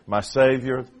My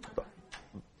Savior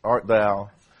art thou.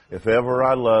 If ever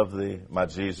I love thee, my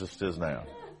Jesus 'tis now.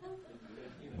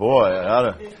 Boy,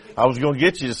 I was going to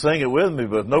get you to sing it with me,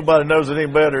 but if nobody knows it any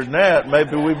better than that,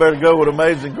 maybe we better go with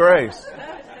Amazing Grace.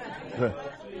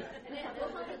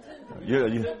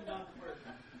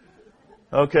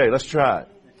 Okay, let's try it.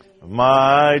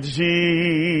 My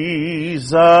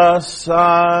Jesus,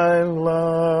 I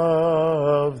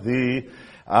love thee.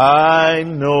 I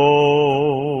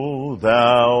know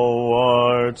thou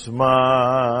art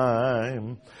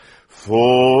mine.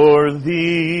 For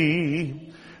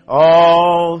thee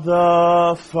all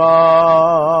the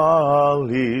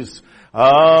follies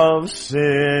of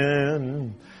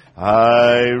sin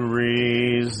I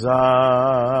resign.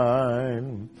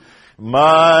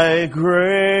 My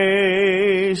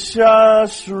gracious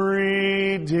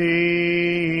Redeemer,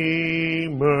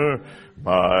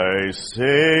 my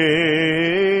Savior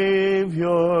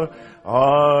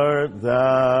art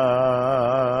thou.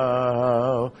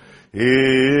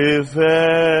 If ever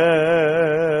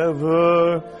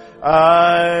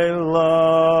I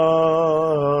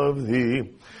love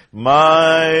thee,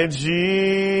 my Jesus,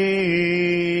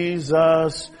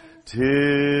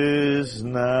 'tis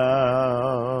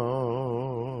now.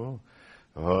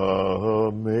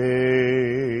 Amazing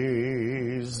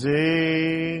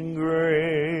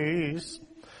grace,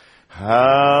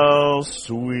 how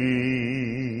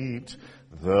sweet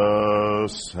the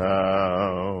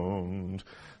sound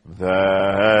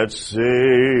that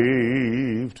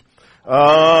saved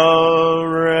a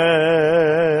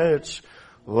wretch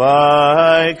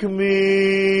like me.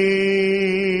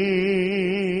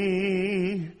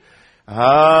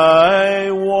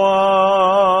 I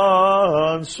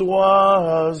once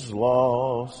was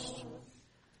lost,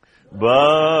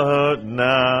 but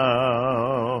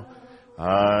now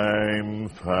I'm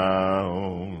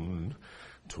found.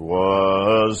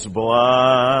 'Twas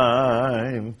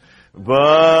blind,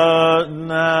 but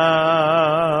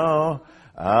now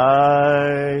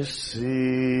I see.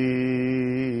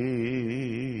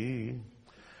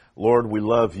 Lord, we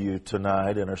love you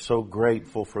tonight and are so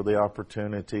grateful for the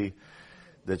opportunity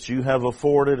that you have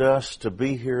afforded us to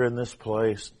be here in this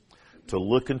place, to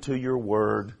look into your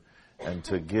word, and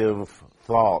to give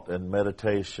thought and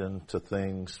meditation to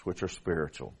things which are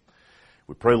spiritual.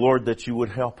 We pray, Lord, that you would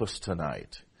help us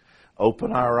tonight.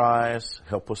 Open our eyes,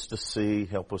 help us to see,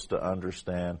 help us to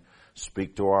understand.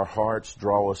 Speak to our hearts,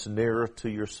 draw us nearer to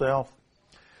yourself.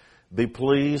 Be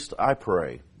pleased, I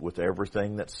pray, with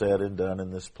everything that's said and done in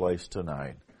this place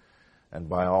tonight. And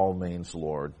by all means,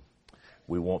 Lord,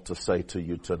 we want to say to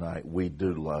you tonight, we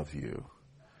do love you.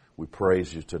 We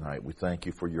praise you tonight. We thank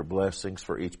you for your blessings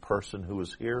for each person who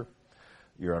is here.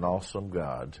 You're an awesome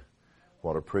God.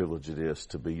 What a privilege it is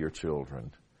to be your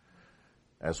children.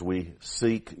 As we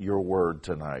seek your word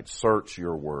tonight, search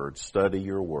your word, study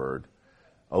your word,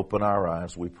 open our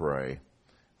eyes, we pray,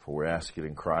 for we ask it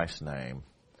in Christ's name.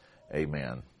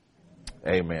 Amen.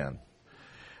 Amen.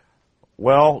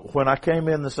 Well, when I came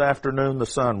in this afternoon, the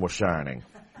sun was shining.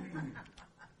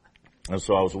 And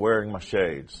so I was wearing my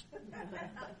shades.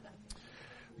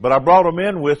 But I brought them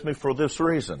in with me for this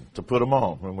reason, to put them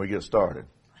on when we get started.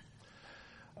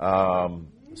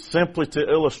 Simply to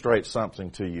illustrate something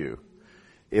to you.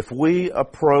 If we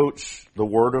approach the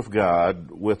Word of God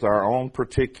with our own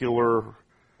particular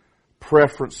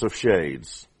preference of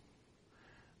shades,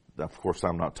 of course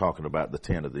I'm not talking about the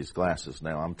tint of these glasses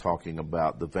now, I'm talking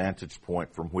about the vantage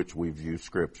point from which we view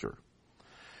Scripture.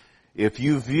 If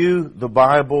you view the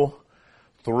Bible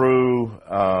through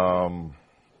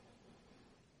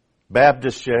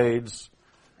Baptist shades,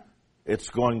 it's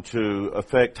going to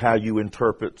affect how you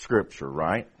interpret Scripture,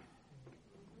 right?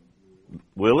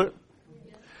 Will it?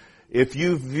 If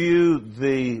you view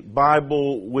the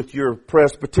Bible with your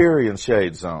Presbyterian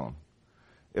shades on,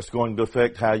 it's going to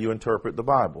affect how you interpret the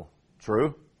Bible.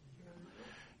 True?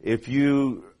 If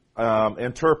you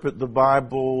interpret the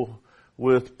Bible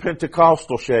with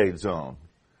Pentecostal shades on,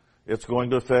 it's going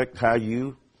to affect how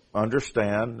you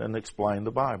understand and explain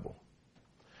the Bible.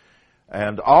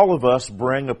 And all of us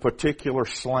bring a particular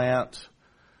slant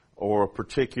or a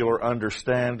particular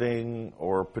understanding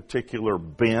or a particular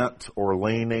bent or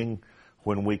leaning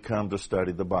when we come to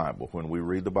study the Bible. When we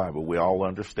read the Bible, we all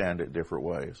understand it different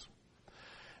ways.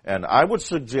 And I would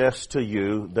suggest to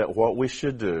you that what we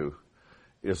should do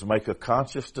is make a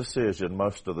conscious decision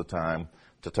most of the time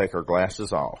to take our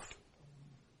glasses off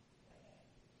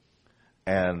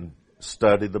and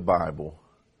study the Bible.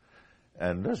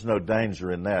 And there's no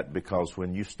danger in that, because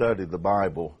when you study the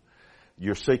Bible,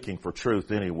 you're seeking for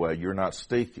truth anyway. You're not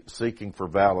seeking for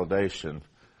validation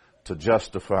to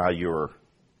justify your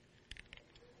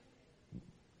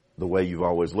the way you've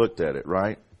always looked at it,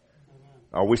 right?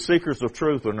 Are we seekers of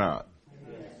truth or not?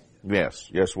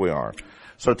 Yes, we are.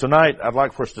 So tonight, I'd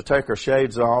like for us to take our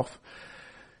shades off,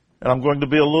 and I'm going to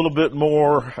be a little bit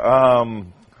more,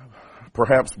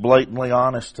 perhaps blatantly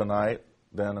honest tonight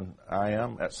than I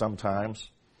am at some times.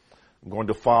 I'm going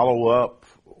to follow up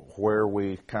where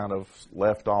we kind of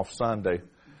left off Sunday,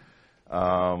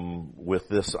 with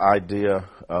this idea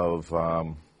of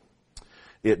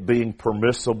it being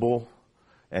permissible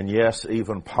and yes,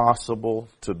 even possible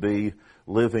to be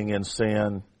living in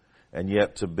sin and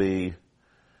yet to be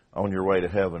on your way to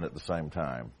heaven at the same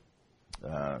time.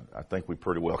 I think we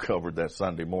pretty well covered that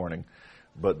Sunday morning,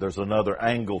 but there's another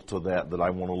angle to that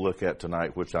I want to look at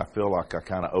tonight, which I feel like I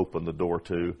kind of opened the door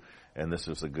to, and this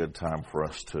is a good time for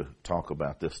us to talk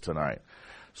about this tonight.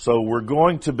 So we're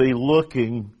going to be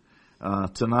looking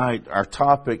tonight. Our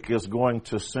topic is going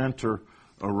to center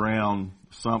around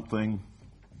something.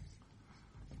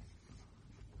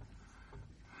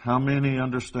 How many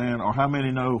understand, or how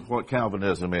many know what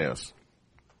Calvinism is?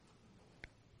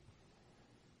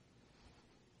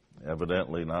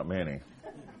 Evidently not many.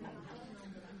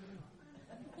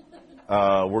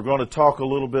 We're going to talk a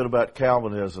little bit about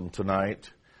Calvinism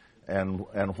tonight and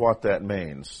what that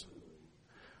means.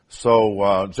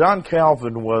 So John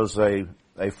Calvin was a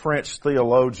French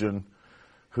theologian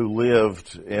who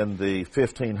lived in the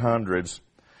 1500s.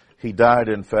 He died,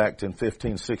 in fact, in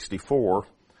 1564.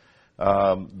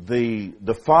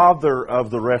 The father of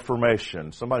the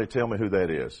Reformation. Somebody tell me who that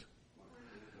is.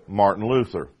 Martin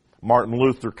Luther. Martin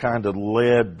Luther kind of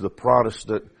led the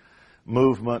Protestant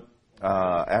movement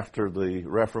after the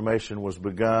Reformation was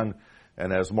begun.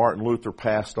 And as Martin Luther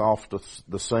passed off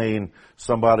the scene,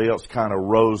 somebody else kind of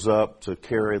rose up to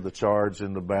carry the charge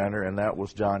in the banner, and that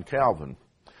was John Calvin.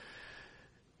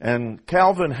 And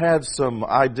Calvin had some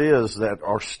ideas that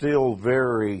are still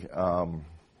very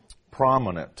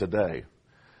prominent today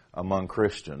among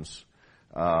Christians.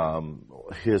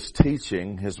 His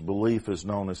teaching, his belief is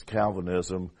known as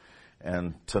Calvinism,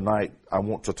 and tonight I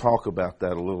want to talk about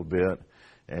that a little bit.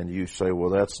 And you say, well,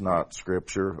 that's not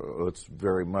Scripture. It's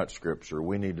very much Scripture.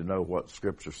 We need to know what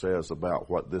Scripture says about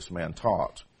what this man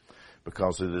taught,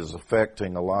 because it is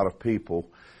affecting a lot of people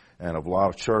and a lot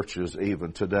of churches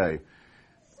even today.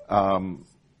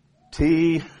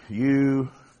 T-U-L-I-P.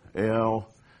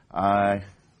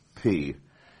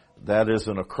 That is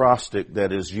an acrostic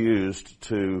that is used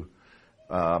to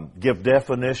give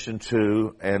definition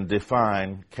to and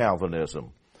define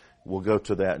Calvinism. We'll go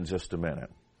to that in just a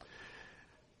minute.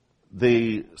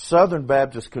 The Southern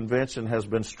Baptist Convention has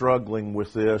been struggling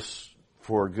with this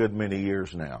for a good many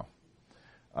years now.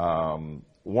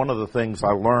 One of the things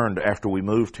I learned after we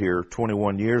moved here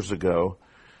 21 years ago,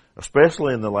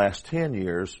 especially in the last 10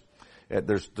 years,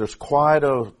 there's quite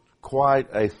a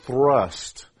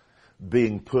thrust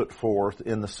being put forth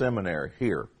in the seminary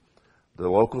here, the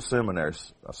local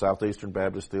seminaries, Southeastern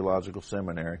Baptist Theological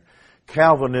Seminary.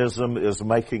 Calvinism is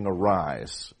making a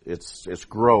rise. It's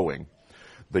growing.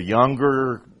 The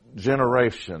younger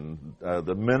generation,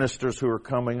 the ministers who are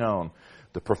coming on,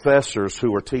 the professors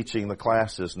who are teaching the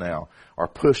classes now are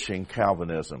pushing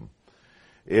Calvinism.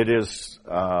 It is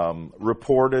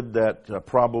reported that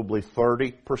probably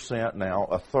 30% now,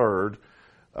 a third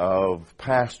of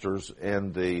pastors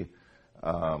in the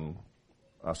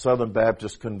Southern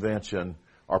Baptist Convention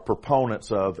are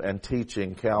proponents of and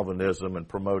teaching Calvinism and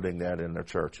promoting that in their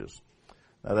churches.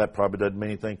 Now, that probably doesn't mean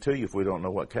anything to you if we don't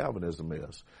know what Calvinism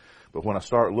is. But when I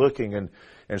start looking and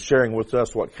sharing with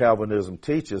us what Calvinism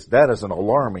teaches, that is an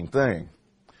alarming thing.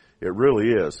 It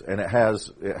really is. And it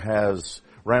has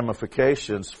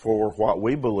ramifications for what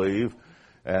we believe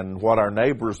and what our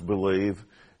neighbors believe,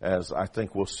 as I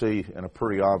think we'll see in a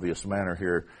pretty obvious manner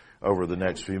here over the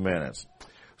next few minutes.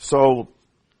 So,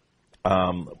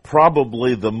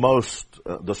 probably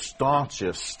the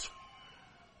staunchest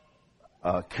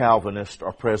Calvinists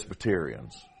are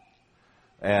Presbyterians.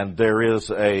 And there is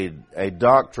a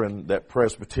doctrine that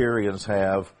Presbyterians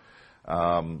have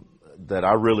that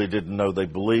I really didn't know they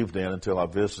believed in until I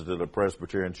visited a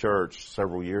Presbyterian church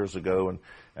several years ago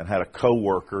and had a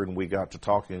coworker, and we got to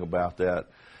talking about that.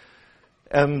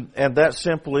 And that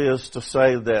simply is to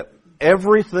say that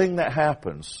everything that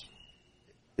happens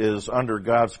is under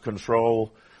God's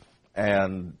control,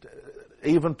 and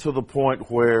even to the point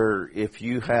where if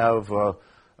you have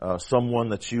someone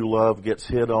that you love gets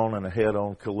hit on in a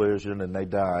head-on collision and they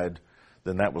died,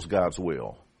 then that was God's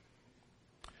will.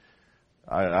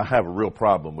 I have a real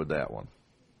problem with that one.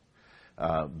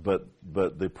 But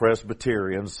the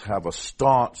Presbyterians have a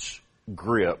staunch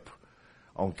grip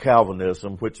on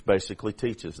Calvinism, which basically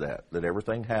teaches that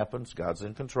everything happens, God's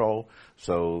in control,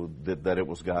 so that it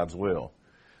was God's will.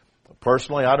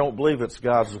 Personally, I don't believe it's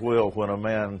God's will when a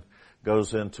man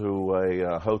goes into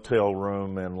a hotel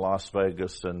room in Las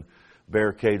Vegas and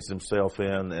barricades himself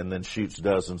in and then shoots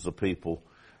dozens of people,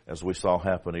 as we saw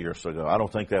happen a year or so ago. I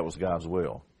don't think that was God's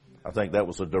will. I think that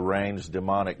was a deranged,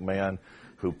 demonic man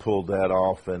who pulled that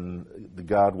off, and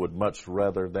God would much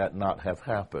rather that not have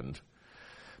happened.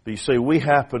 But you see, we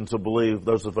happen to believe,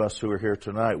 those of us who are here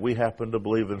tonight, we happen to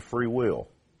believe in free will.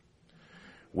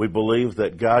 We believe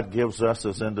that God gives us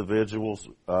as individuals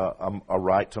a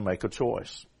right to make a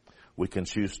choice. We can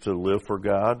choose to live for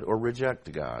God or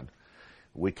reject God.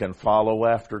 We can follow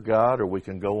after God, or we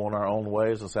can go on our own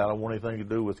ways and say, I don't want anything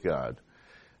to do with God.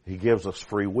 He gives us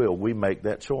free will. We make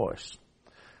that choice.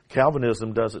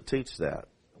 Calvinism doesn't teach that,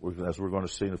 as we're going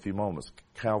to see in a few moments.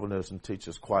 Calvinism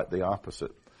teaches quite the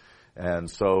opposite. And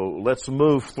so let's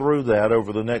move through that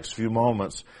over the next few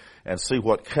moments and see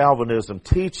what Calvinism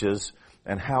teaches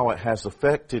and how it has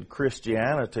affected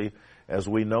Christianity as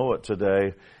we know it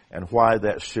today, and why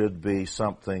that should be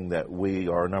something that we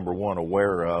are, number one,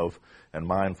 aware of and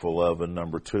mindful of, and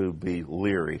number two, be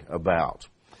leery about.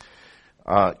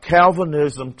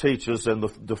 Calvinism teaches, and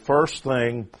the first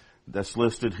thing that's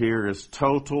listed here is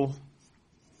total,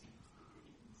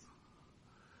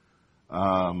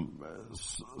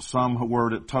 some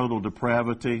word it total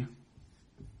depravity,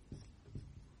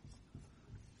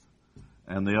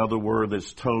 and the other word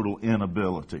is total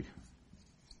inability.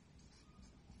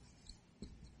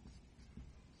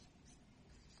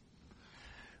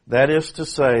 That is to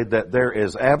say that there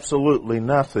is absolutely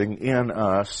nothing in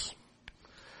us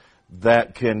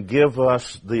that can give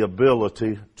us the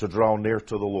ability to draw near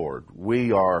to the Lord.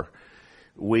 We are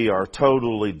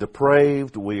totally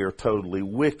depraved. We are totally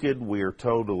wicked. We are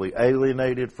totally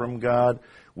alienated from God.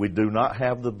 We do not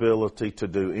have the ability to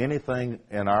do anything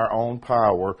in our own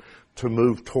power to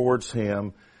move towards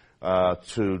Him,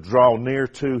 to draw near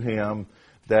to Him.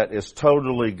 That is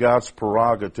totally God's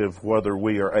prerogative whether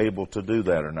we are able to do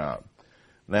that or not.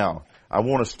 Now, I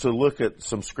want us to look at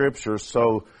some scriptures.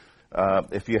 So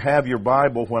if you have your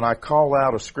Bible, when I call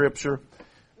out a scripture,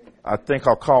 I think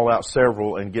I'll call out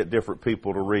several and get different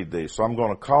people to read these. So I'm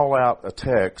going to call out a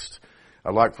text.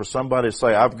 I'd like for somebody to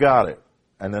say, I've got it.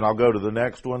 And then I'll go to the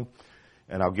next one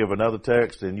and I'll give another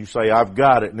text and you say, I've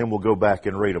got it, and then we'll go back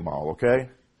and read them all, okay?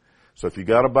 So if you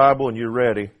got a Bible and you're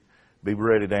ready, be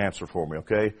ready to answer for me,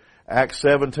 okay? Acts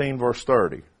 17, verse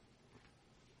 30. I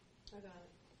got it.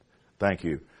 Thank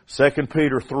you. 2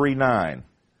 Peter 3:9.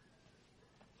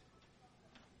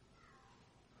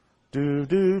 You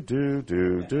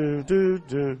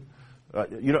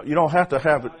don't have to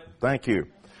have it. Thank you.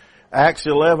 Acts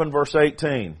 11, verse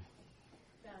 18.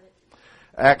 Got it.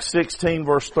 Acts 16,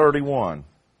 verse 31.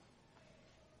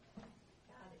 Got it.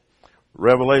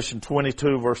 Revelation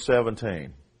 22, verse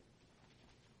 17.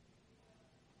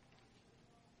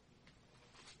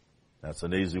 That's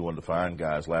an easy one to find,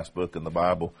 guys. Last book in the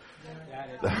Bible.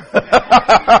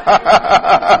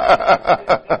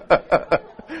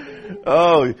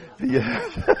 Oh, yeah.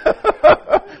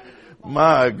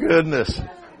 My goodness.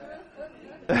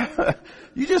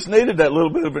 You just needed that little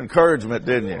bit of encouragement,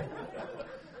 didn't you?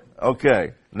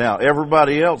 Okay. Now,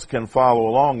 everybody else can follow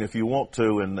along if you want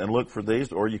to and look for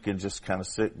these, or you can just kind of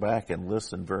sit back and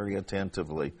listen very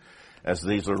attentively as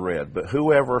these are read. But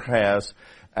whoever has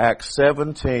Acts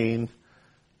 17,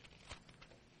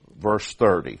 verse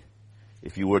 30,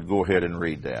 if you would go ahead and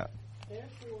read that.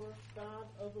 Therefore, God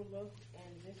overlooked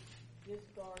and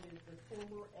discarded the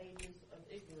former ages of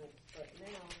ignorance, but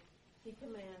now He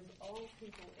commands all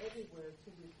people everywhere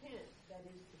to repent, that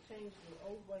is, to change their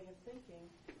old way of thinking,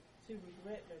 to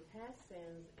regret their past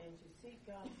sins, and to seek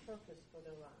God's purpose for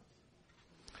their lives.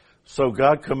 So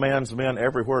God commands men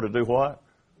everywhere to do what?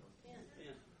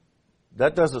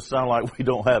 That doesn't sound like we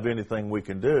don't have anything we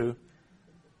can do.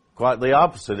 Quite the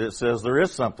opposite. It says there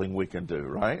is something we can do,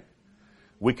 right?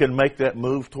 We can make that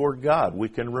move toward God. We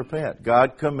can repent.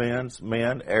 God commands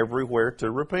men everywhere to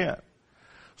repent.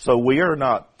 So we are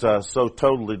not so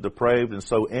totally depraved and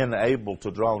so unable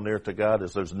to draw near to God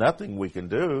as there's nothing we can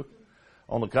do.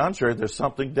 On the contrary, there's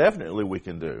something definitely we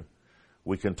can do.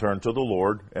 We can turn to the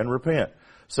Lord and repent.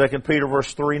 2 Peter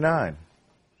verse 3:9.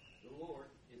 The Lord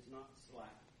is not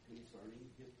slack concerning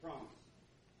His promise,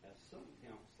 as some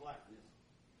count slackness,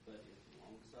 but is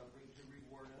long-suffering to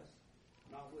reward us,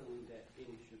 not willing that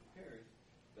any should perish,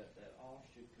 but that all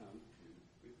should come to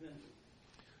repentance.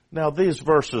 Now, these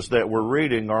verses that we're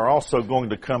reading are also going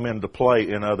to come into play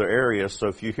in other areas. So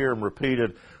if you hear them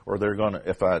repeated, or they're going to,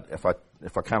 if I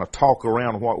kind of talk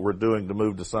around what we're doing to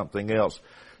move to something else,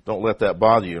 don't let that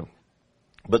bother you.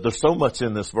 But there's so much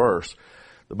in this verse.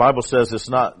 The Bible says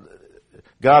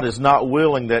God is not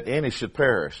willing that any should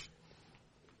perish.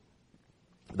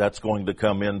 That's going to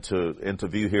come into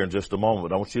view here in just a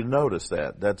moment. I want you to notice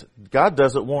that God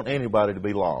doesn't want anybody to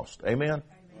be lost. Amen?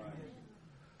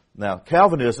 Now,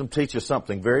 Calvinism teaches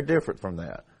something very different from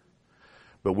that.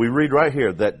 But we read right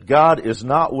here that God is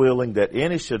not willing that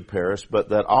any should perish, but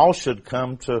that all should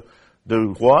come to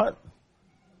do what?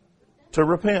 To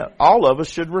repent. All of us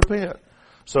should repent.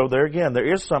 So there again,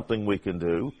 there is something we can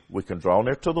do. We can draw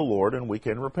near to the Lord and we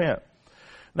can repent.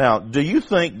 Now, do you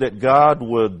think that God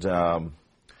would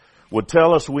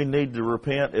tell us we need to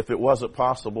repent if it wasn't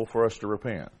possible for us to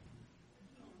repent?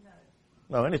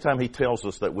 No, anytime He tells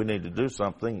us that we need to do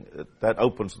something, that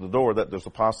opens the door that there's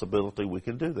a possibility we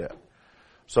can do that.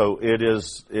 So it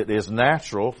is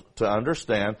natural to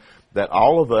understand that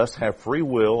all of us have free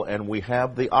will and we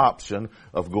have the option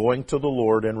of going to the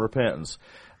Lord in repentance.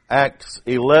 Acts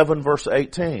 11 verse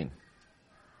 18.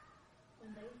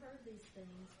 When they heard these things,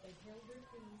 they held their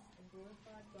peace and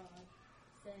glorified God,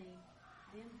 saying,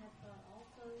 Then hath God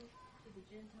also to the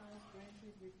Gentiles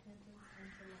granted repentance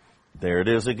unto life. There it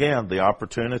is again, the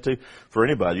opportunity for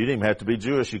anybody. You didn't even have to be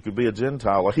Jewish. You could be a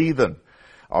Gentile, a heathen.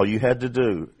 All you had to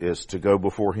do is to go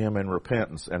before Him in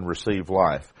repentance and receive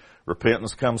life.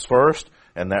 Repentance comes first,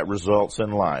 and that results in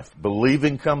life.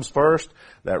 Believing comes first,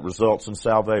 that results in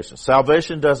salvation.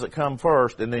 Salvation doesn't come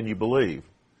first, and then you believe.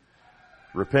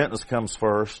 Repentance comes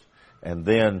first, and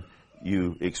then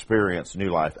you experience new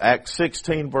life. Acts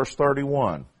 16, verse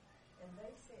 31. And they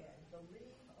said,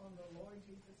 Believe on the Lord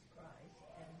Jesus Christ,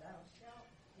 and thou shalt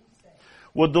be saved.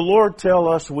 Would the Lord tell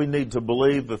us we need to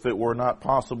believe if it were not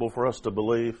possible for us to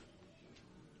believe?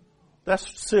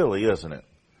 That's silly, isn't it?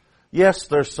 Yes,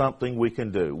 there's something we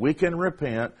can do. We can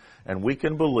repent and we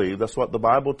can believe. That's what the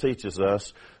Bible teaches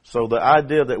us. So the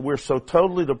idea that we're so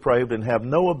totally depraved and have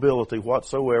no ability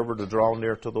whatsoever to draw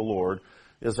near to the Lord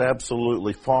is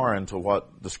absolutely foreign to what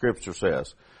the Scripture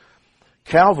says.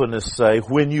 Calvinists say,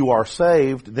 when you are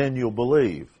saved, then you'll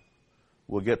believe.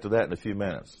 We'll get to that in a few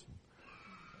minutes.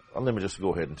 Let me just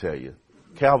go ahead and tell you.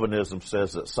 Calvinism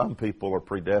says that some people are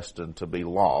predestined to be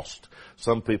lost.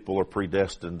 Some people are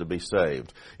predestined to be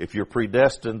saved. If you're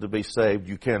predestined to be saved,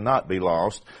 you cannot be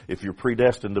lost. If you're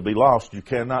predestined to be lost, you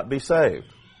cannot be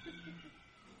saved.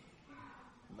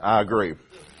 I agree.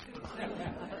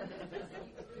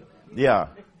 Yeah.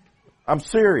 I'm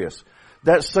serious.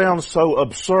 That sounds so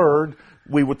absurd,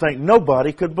 we would think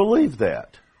nobody could believe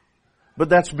that. But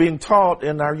that's being taught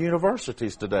in our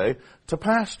universities today to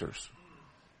pastors.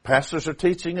 Pastors are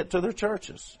teaching it to their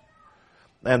churches.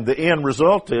 And the end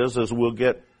result is, as we'll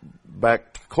get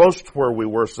back close to where we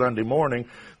were Sunday morning,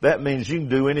 that means you can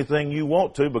do anything you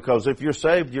want to, because if you're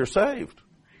saved, you're saved.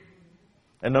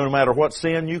 And no matter what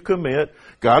sin you commit,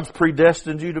 God's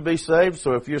predestined you to be saved,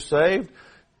 so if you're saved,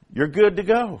 you're good to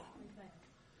go.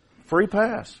 Free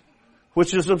pass.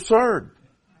 Which is absurd.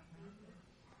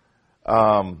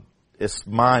 It's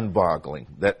mind-boggling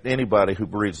that anybody who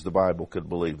reads the Bible could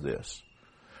believe this.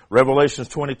 Revelation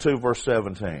 22, verse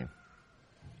 17. And the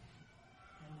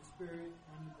Spirit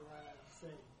and the bride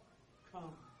say,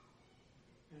 Come.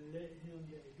 And let him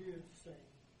that heareth say,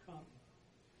 Come.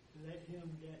 Let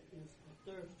him that is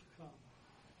athirst come.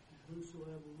 And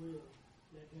whosoever will,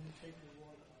 let him take the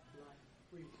water of life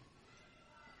freely.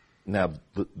 Now,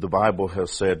 the Bible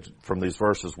has said, from these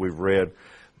verses we've read,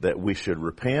 that we should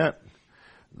repent.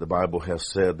 The Bible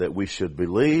has said that we should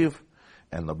believe.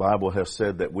 And the Bible has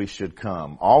said that we should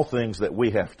come. All things that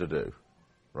we have to do.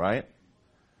 Right?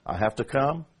 I have to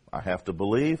come. I have to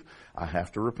believe. I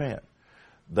have to repent.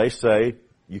 They say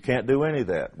you can't do any of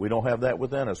that. We don't have that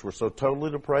within us. We're so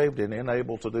totally depraved and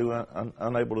unable to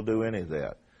do any of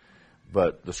that.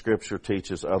 But the Scripture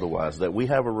teaches otherwise, that we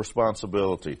have a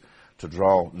responsibility to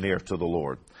draw near to the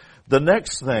Lord. The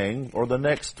next thing, or the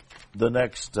next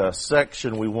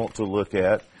section we want to look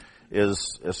at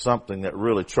is something that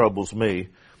really troubles me,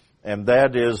 and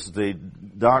that is the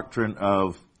doctrine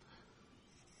of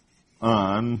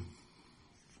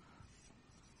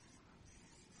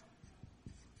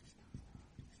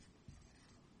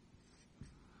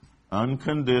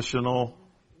unconditional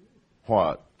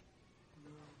what?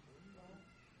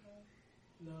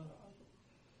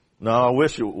 No, I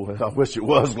wish it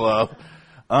was love.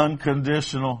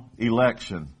 Unconditional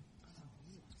election.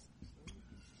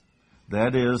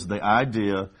 That is the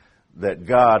idea that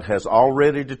God has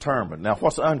already determined. Now,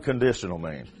 what's unconditional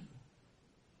mean?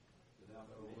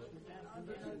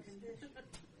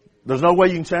 There's no way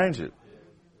you can change it.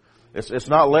 It's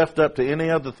not left up to any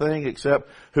other thing except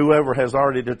whoever has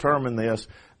already determined this.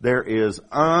 There is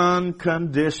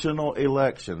unconditional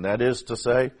election. That is to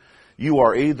say, you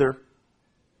are either,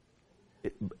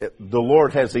 the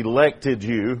Lord has elected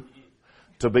you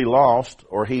to be lost,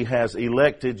 or He has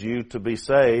elected you to be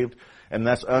saved, and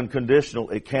that's unconditional.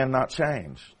 It cannot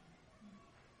change.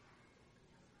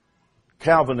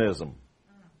 Calvinism.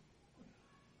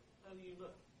 How do you know?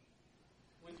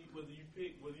 Whether you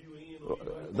pick, whether you in or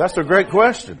you out? That's a great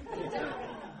question.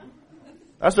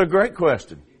 That's a great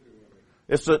question.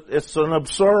 It's an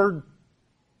absurd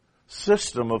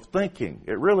system of thinking.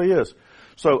 It really is.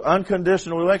 So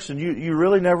unconditional election, you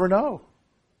really never know.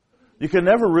 You can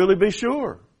never really be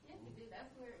sure. Yeah, you do.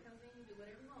 That's where it comes in. You do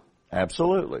whatever you want.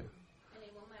 Absolutely. And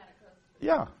it won't matter.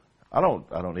 Yeah. I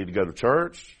don't need to go to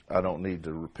church. I don't need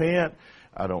to repent.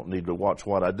 I don't need to watch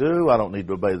what I do. I don't need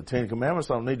to obey the Ten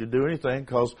Commandments. I don't need to do anything,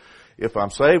 because if I'm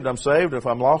saved, I'm saved. If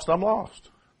I'm lost, I'm lost.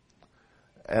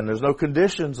 And there's no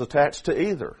conditions attached to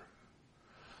either.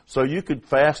 So you could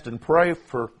fast and pray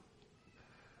for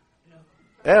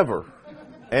ever.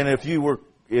 And if you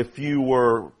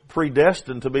were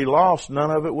predestined to be lost,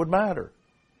 none of it would matter,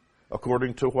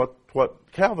 according to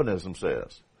what Calvinism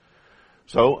says.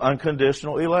 So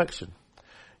unconditional election.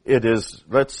 It is,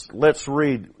 let's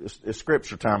read. It's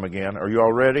scripture time again. Are you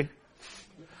all ready?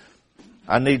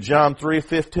 I need John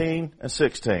 3:15 and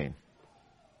 16.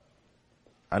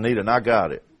 I need it and I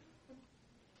got it.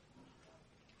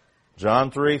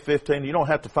 John 3:15. You don't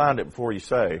have to find it before you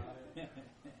say.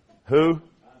 Who?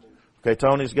 Okay,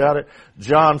 Tony's got it.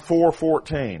 John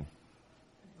 4:14.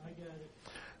 I got it.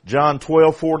 John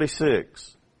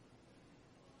 12:46.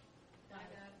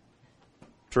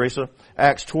 Teresa,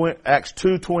 Acts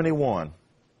 2:21.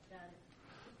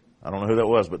 I don't know who that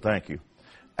was, but thank you.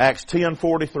 Acts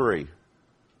 10:43.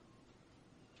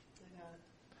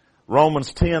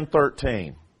 Romans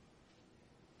 10:13.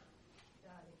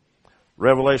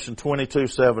 Revelation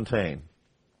 22:17.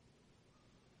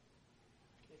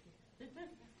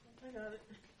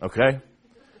 Okay?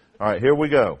 All right, here we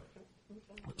go.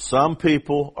 Some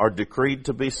people are decreed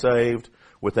to be saved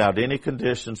without any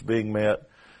conditions being met.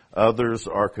 Others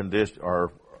are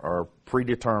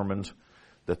predetermined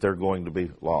that they're going to be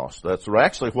lost. That's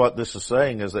actually what this is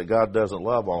saying, is that God doesn't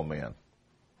love all men.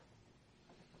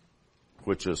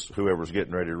 Which is, whoever's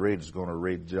getting ready to read is going to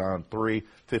read John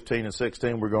 3:15 and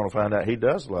 16. We're going to find out He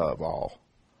does love all.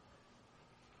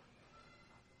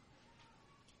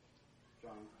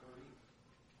 John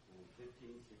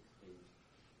 3:15, 16.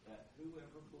 That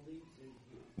whoever believes in Him.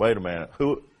 Wait a minute.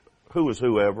 Who is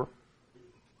whoever?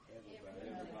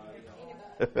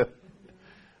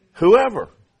 Whoever.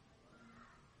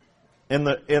 In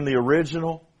the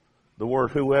original, the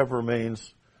word whoever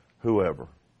means whoever.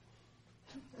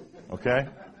 Okay?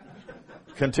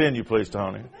 Continue, please,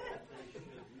 Tony. They should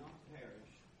not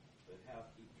perish, but have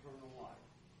eternal life.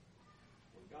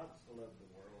 For God so loved the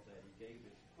world that He gave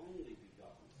His only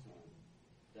begotten Son,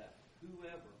 that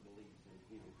whoever believes in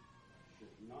Him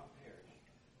should not perish,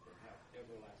 but have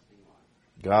everlasting life.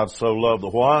 God so loved the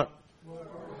what?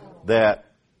 That.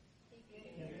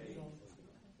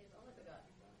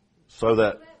 So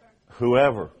that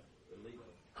whoever.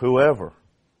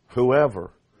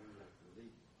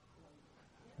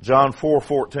 John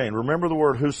 4:14. Remember the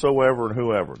word whosoever and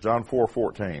whoever. John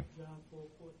 4:14. John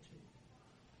 4:14.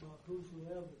 But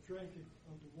whosoever drinketh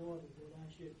of the water that I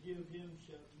shall give him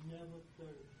shall never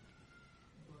thirst.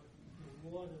 But the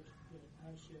water that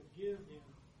I shall give him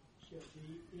shall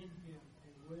be in him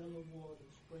a well of water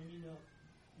springing up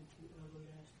into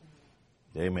everlasting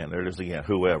life. Amen. There it is again.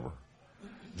 Whoever.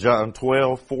 John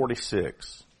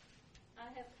 12:46. I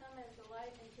have come as a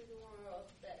light into the world,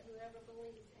 that whoever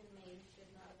believes in me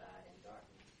should not abide in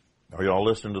darkness. Are y'all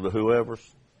listening to the whoever's?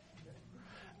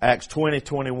 Acts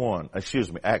 20:21.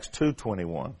 Acts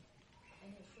 2:21.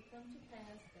 And it shall come to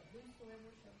pass that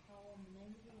whosoever shall call on the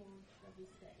name of the Lord shall be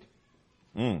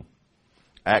saved.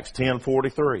 Acts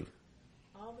 10:43.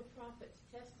 All the prophets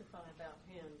testify about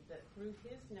Him, that through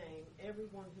His name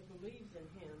everyone who believes in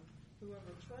Him,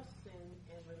 whoever trusts in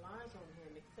and relies on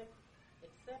Him,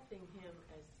 accepting Him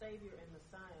as Savior and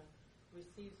Messiah,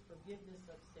 receives forgiveness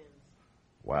of sins.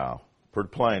 Wow. Pretty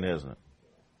plain, isn't it?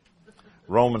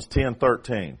 Romans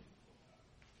 10:13.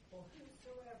 For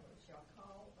whosoever shall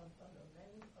call upon the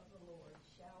name of the Lord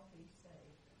shall be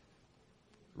saved.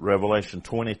 Revelation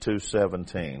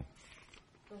 22:17.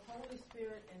 The Holy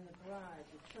Spirit and the bride,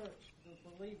 the church, the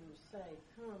believers say,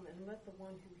 come, and let the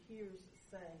one who hears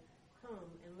say,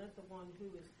 come, and let the one who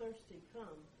is thirsty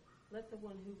come. Let the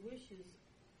one who wishes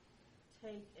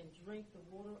take and drink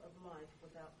the water of life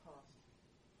without cost.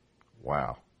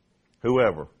 Wow.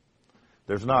 Whoever.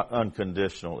 There's not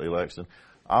unconditional election.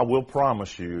 I will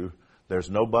promise you there's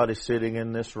nobody sitting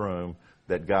in this room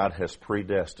that God has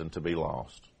predestined to be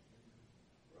lost.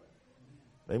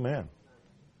 Amen.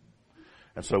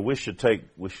 And so we should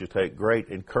take great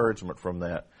encouragement from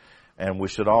that. And we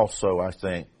should also, I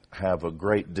think, have a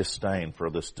great disdain for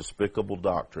this despicable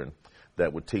doctrine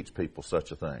that would teach people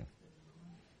such a thing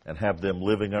and have them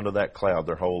living under that cloud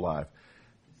their whole life.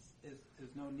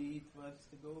 There's no need for us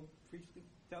to go preach,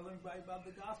 tell everybody about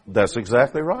the gospel. That's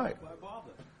exactly right. Why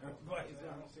bother?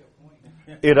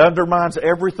 It undermines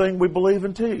everything we believe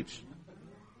and teach.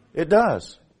 It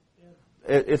does.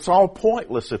 It's all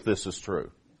pointless if this is true.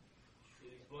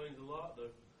 It explains a lot, though.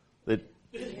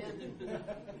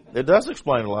 It does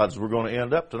explain a lot, as we're going to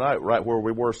end up tonight right where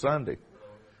we were Sunday.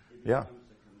 Yeah.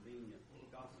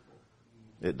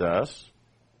 It does.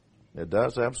 It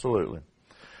does, absolutely.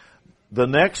 The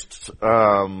next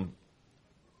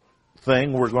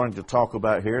thing we're going to talk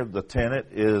about here, the tenet,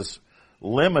 is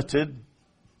limited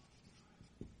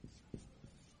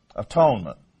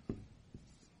atonement.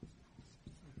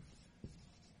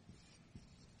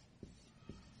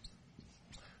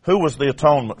 Who was the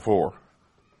atonement for?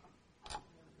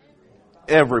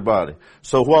 Everybody.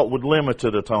 So what would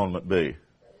limited atonement be?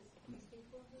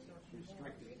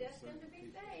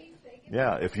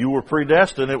 Yeah, if you were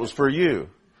predestined, it was for you.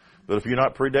 But if you're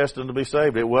not predestined to be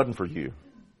saved, it wasn't for you.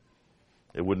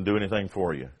 It wouldn't do anything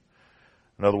for you.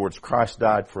 In other words, Christ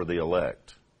died for the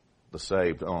elect, the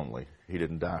saved only. He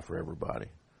didn't die for everybody,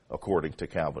 according to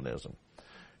Calvinism.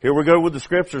 Here we go with the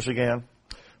scriptures again.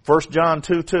 1 John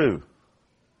 2:2.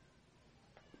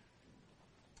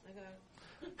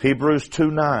 Hebrews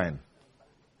 2:9.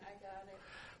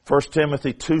 1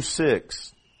 Timothy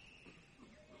 2:6.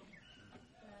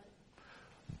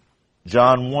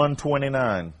 John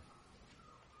 1:29.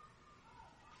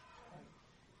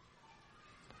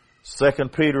 2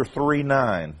 Peter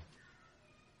 3:9.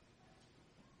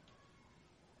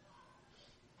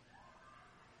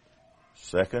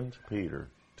 2 Peter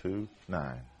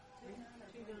 2:9.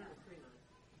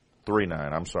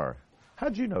 3:9, I'm sorry.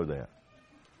 How'd you know that?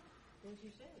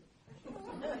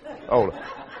 Oh,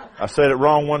 I said it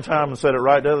wrong one time and said it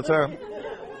right the other time.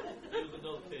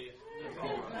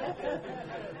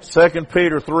 2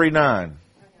 Peter 3:9.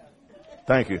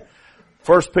 Thank you.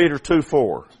 1 Peter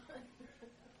 2:4.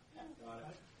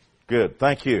 Good.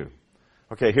 Thank you.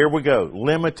 Okay, here we go.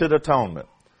 Limited atonement.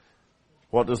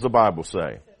 What does the Bible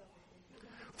say?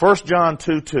 1 John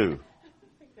 2:2.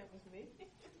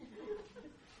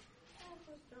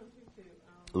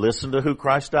 Listen to who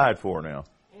Christ died for now.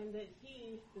 And that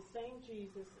he, the same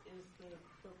Jesus, is the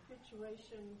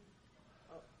propitiation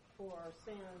for our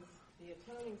sins, the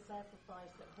atoning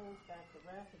sacrifice that holds back the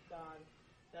wrath of God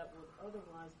that would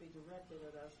otherwise be directed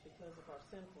at us because of our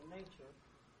sinful nature,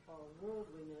 our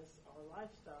worldliness, our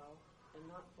lifestyle, and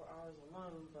not for ours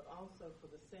alone, but also for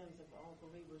the sins of all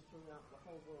believers throughout the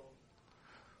whole world.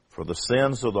 For the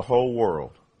sins of the whole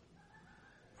world.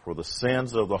 For the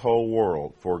sins of the whole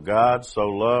world. For God so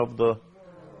loved the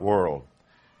world.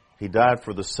 He died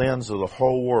for the sins of the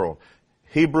whole world.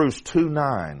 Hebrews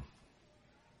 2:9.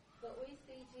 But we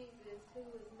see Jesus, who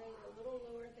was made a little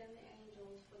lower than the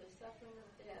angels for the suffering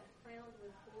of death, crowned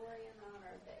with glory and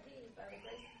honor, that he, by the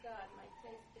grace of God, might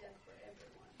taste death for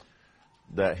everyone.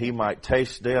 That he might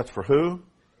taste death for who?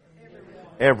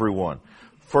 Everyone.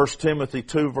 1 Timothy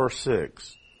 2 verse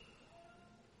 6.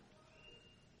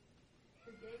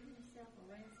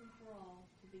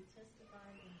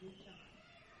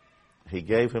 He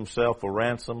gave himself a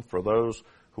ransom for those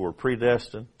who were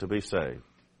predestined to be saved.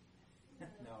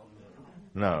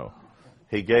 No.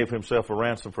 He gave himself a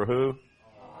ransom for who?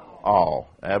 All.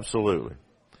 Absolutely.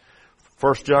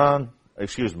 John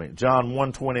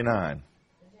 1:29.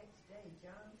 The next day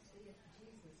John seeth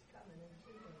Jesus coming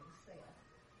unto him, and saith,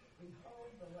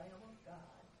 Behold the Lamb of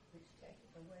God, which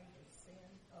taketh away the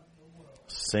sin of the world.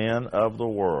 Sin of the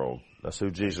world. That's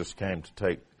who Jesus came to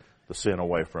take the sin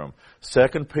away from.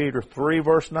 2 Peter 3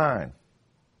 verse 9.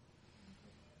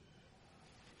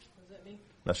 Was that me?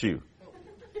 That's you.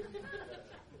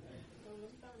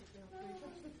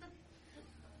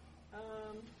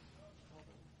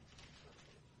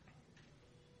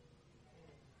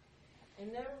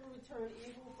 And never return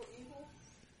evil for evil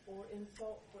or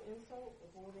insult for insult,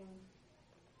 avoiding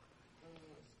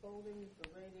scolding,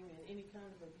 berating, and any kind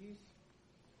of abuse,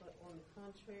 but on the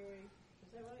contrary,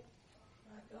 is that right?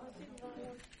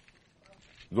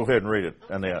 Go ahead and read it,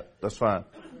 Annette. That's fine.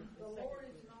 The Lord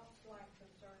is not slack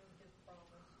concerning his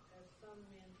promise, as some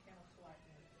men count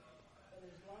slackness, but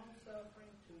is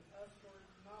long-suffering to usward,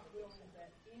 not willing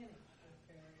that any should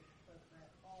perish, but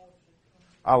that all should come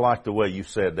to I like the way you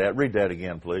said that. Read that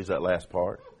again, please, that last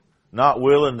part. Not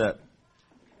willing that...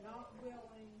 Not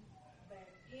willing that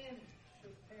any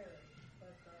should perish,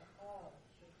 but that all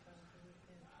should come to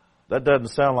repentance. That doesn't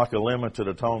sound like a limited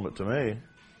atonement to me.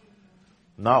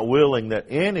 Not willing that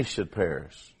any should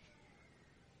perish.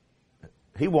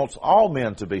 He wants all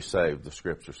men to be saved, the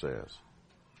Scripture says.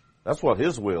 That's what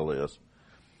His will is.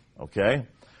 Okay?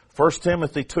 1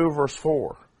 Timothy 2, verse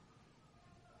 4.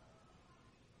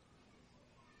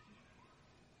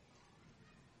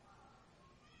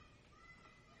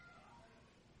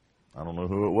 I don't know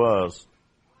who it was.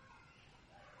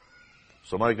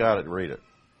 Somebody got it. Read it.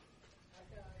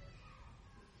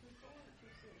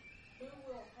 Who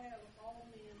will have all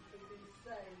men to be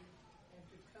saved and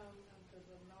to come unto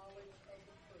the knowledge of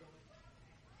the truth?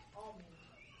 All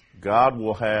men. God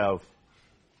will have,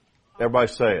 everybody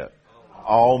say it,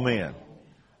 all men.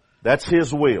 That's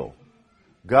His will.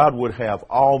 God would have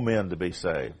all men to be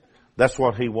saved. That's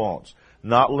what He wants.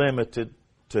 Not limited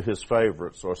to His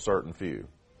favorites or a certain few.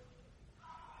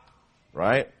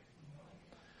 Right?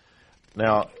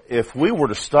 Now, if we were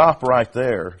to stop right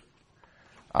there,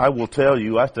 I will tell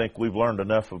you, I think we've learned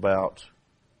enough about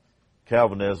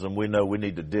Calvinism. We know we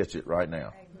need to ditch it right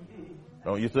now.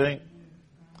 Don't you think?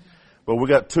 But we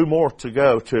got 2 more to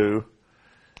go to,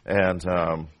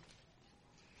 and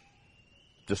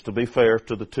just to be fair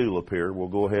to the tulip here, we'll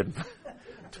go ahead and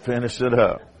finish it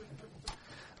up.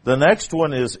 The next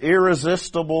one is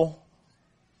irresistible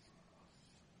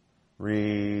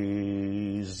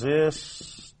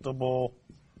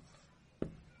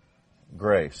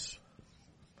grace.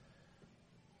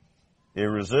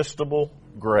 Irresistible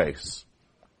grace.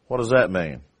 What does that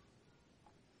mean?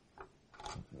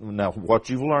 Now, what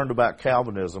you've learned about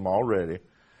Calvinism already,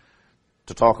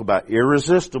 to talk about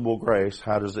irresistible grace,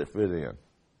 how does it fit in? Well,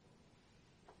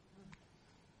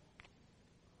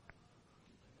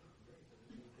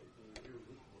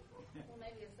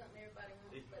 maybe it's something everybody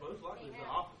wants, It's but most likely can't the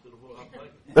have. opposite of what I'm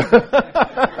thinking.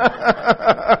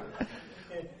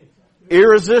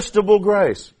 Irresistible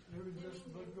grace.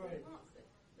 Irresistible grace. Wants it,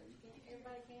 but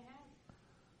everybody can't have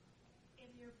it. If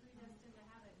you're predestined to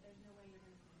have it, there's no way you're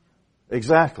going to say no.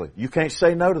 Exactly. You can't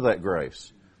say no to that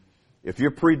grace. If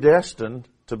you're predestined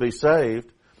to be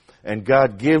saved and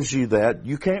God gives you that,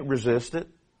 you can't resist it.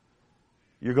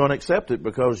 You're going to accept it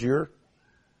because you're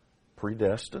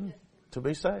predestined to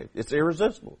be saved. It's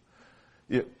irresistible.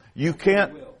 You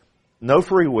can't, no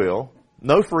free will.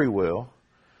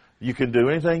 You can do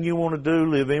anything you want to do,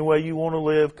 live any way you want to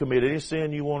live, commit any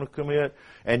sin you want to commit,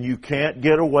 and you can't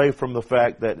get away from the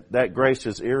fact that that grace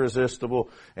is irresistible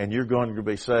and you're going to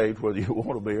be saved whether you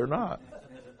want to be or not.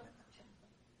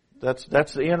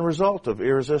 That's the end result of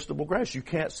irresistible grace. You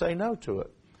can't say no to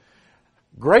it.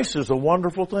 Grace is a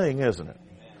wonderful thing, isn't it?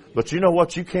 But you know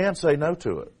what? You can say no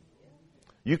to it.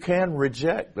 You can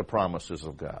reject the promises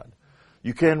of God.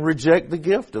 You can reject the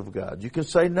gift of God. You can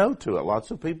say no to it.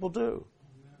 Lots of people do.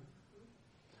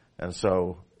 And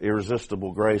so,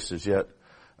 irresistible grace is yet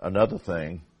another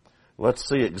thing. Let's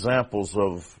see examples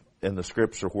in the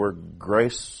Scripture where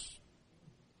grace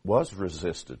was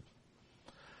resisted.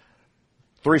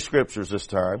 3 scriptures this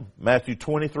time. Matthew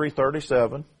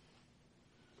 23:37.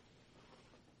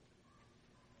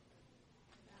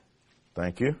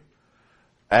 Thank you.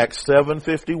 Acts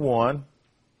 7:51.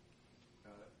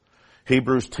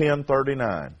 Hebrews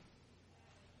 10:39.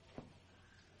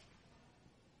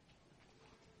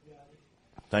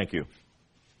 Thank you.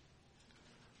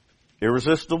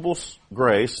 Irresistible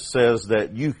grace says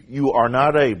that you are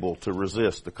not able to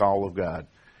resist the call of God.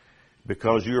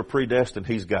 Because you are predestined,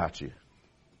 He's got you.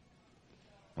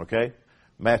 Okay?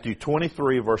 Matthew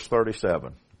 23, verse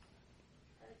 37.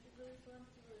 Jerusalem,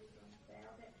 Jerusalem, thou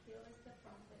that killest the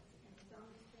prophets and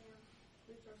stonest them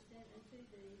which are sent unto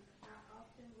thee, how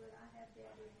often would I have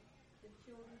gathered the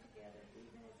children together,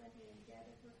 even as a hen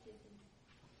gathers her chickens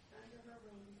under her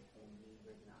wings, and ye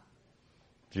would not.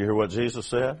 Did you hear what Jesus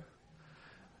said?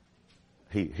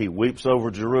 He weeps over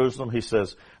Jerusalem. He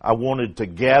says, I wanted to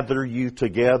gather you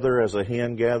together as a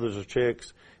hen gathers her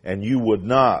chicks, and you would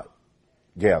not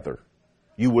gather.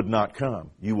 You would not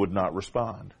come. You would not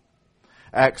respond.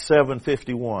 Acts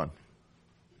 7:51.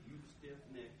 You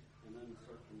stiff-necked and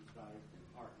uncircumcised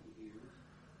in heart and ears,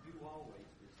 you always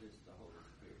resist the Holy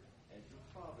Spirit. As your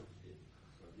fathers did,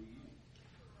 so do you.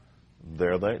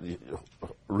 There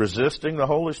resisting the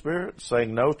Holy Spirit,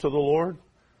 saying no to the Lord,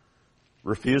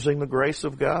 refusing the grace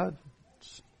of God.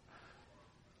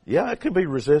 Yeah, it can be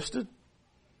resisted.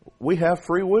 We have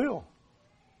free will.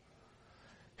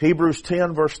 Hebrews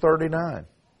 10, verse 39.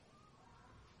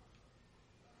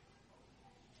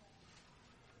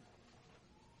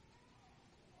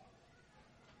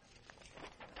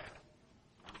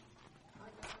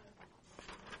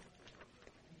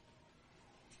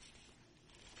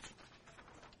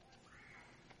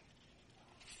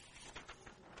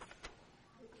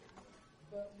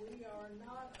 But we are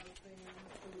not of them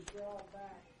who draw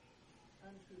back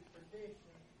unto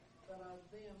perdition, but of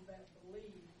them that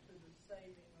believe to the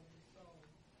saving of the soul.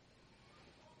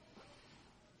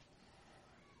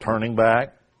 Turning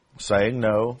back, saying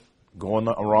no, going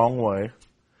the wrong way.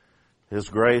 His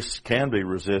grace can be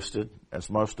resisted, as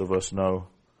most of us know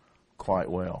quite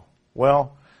well.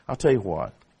 Well, I'll tell you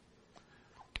what.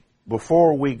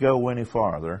 Before we go any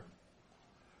farther,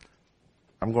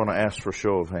 I'm going to ask for a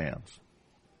show of hands.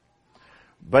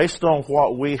 Based on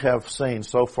what we have seen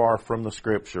so far from the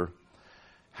Scripture,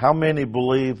 how many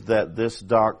believe that this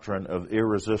doctrine of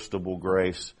irresistible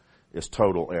grace is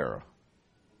total error?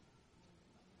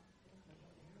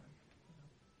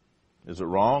 Is it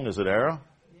wrong? Is it error?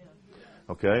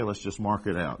 Okay, let's just mark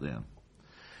it out then.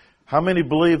 How many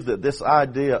believe that this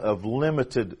idea of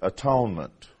limited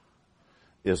atonement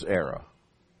is error?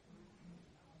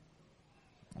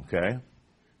 Okay.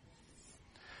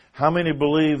 How many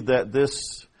believe that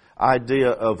this idea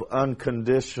of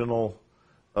unconditional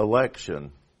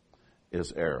election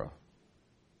is error?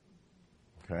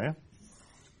 Okay.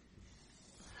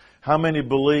 How many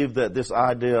believe that this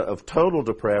idea of total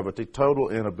depravity, total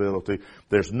inability,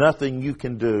 there's nothing you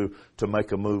can do to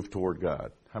make a move toward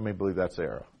God? How many believe that's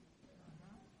error?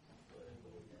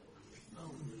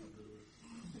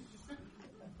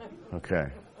 Okay.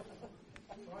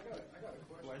 So I got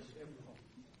a question.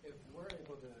 If we're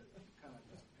able to kind of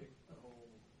just pick the whole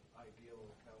ideal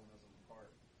of Calvinism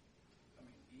apart, I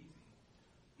mean, easy.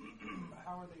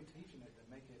 How are they teaching it to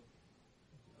make it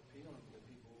appealing to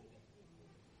people,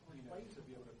 you know, to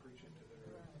be able to preach it to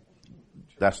their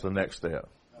church? That's the next step.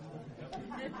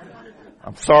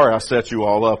 I'm sorry I set you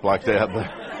all up like that,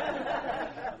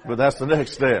 but that's the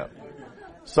next step.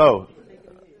 So,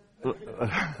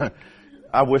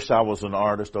 I wish I was an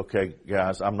artist. Okay,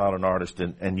 guys, I'm not an artist,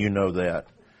 and you know that.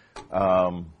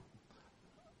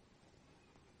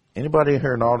 Anybody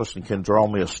here an artist and can draw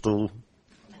me a stool?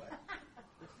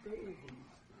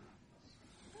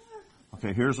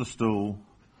 Okay, here's a stool,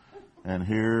 and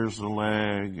here's a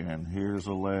leg, and here's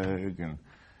a leg, and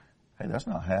hey, that's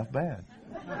not half bad.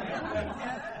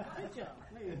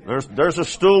 There's a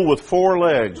stool with 4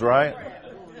 legs, right?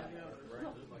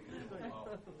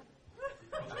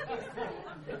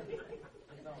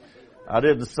 I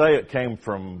didn't say it came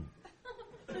from,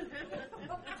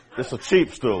 it's a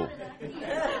cheap stool.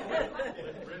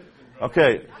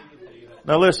 Okay.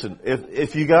 Now listen,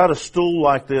 if you got a stool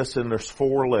like this and there's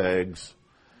 4 legs,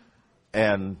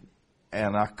 and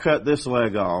I cut this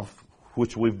leg off,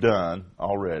 which we've done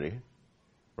already,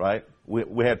 right?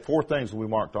 We had 4 things we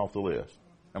marked off the list.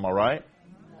 Am I right?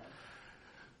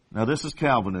 Now this is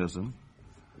Calvinism.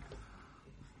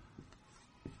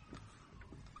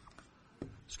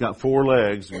 It's got 4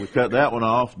 legs. We cut that one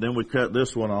off, then we cut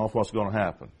this one off. What's going to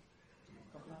happen?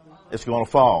 It's going to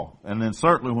fall. And then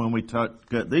certainly when we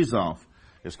cut these off,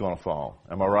 it's going to fall.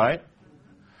 Am I right?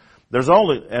 There's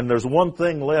one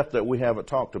thing left that we haven't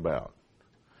talked about.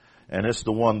 And it's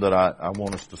the one that I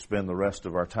want us to spend the rest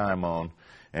of our time on.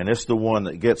 And it's the one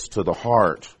that gets to the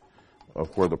heart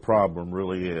of where the problem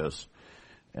really is.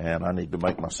 And I need to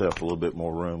make myself a little bit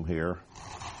more room here.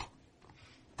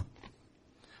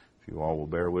 If you all will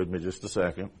bear with me just a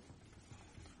second.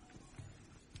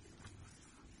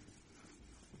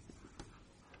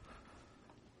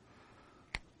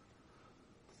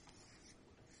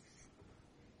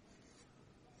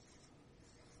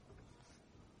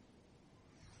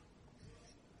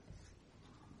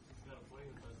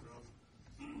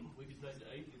 We could take the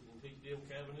atheists and teach them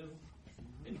Calvinism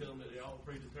and tell them that they're all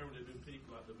predetermined to do pick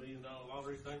like the $1 million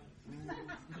lottery thing.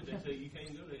 And they say you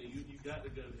can't go there. You got to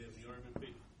go to heaven. You already been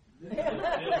picked.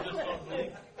 They'll just start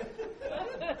believing.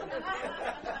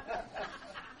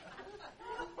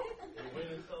 They're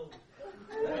winning souls.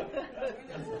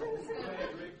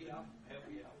 Ricky, I'll help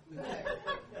you out.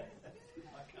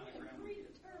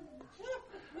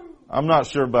 I'm not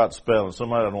sure about spelling.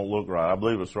 Somebody don't look right. I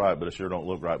believe it's right, but it sure don't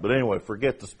look right. But anyway,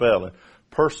 forget the spelling.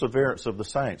 Perseverance of the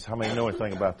saints. How many know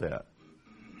anything about that?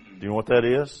 Do you know what that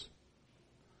is?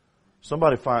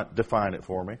 Somebody define it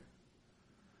for me.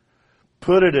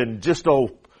 Put it in just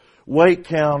old Wake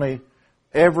County,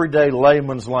 everyday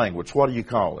layman's language. What do you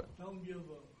call it? Don't give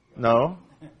up. No.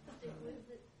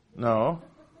 No.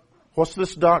 What's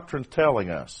this doctrine telling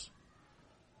us?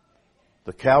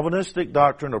 The Calvinistic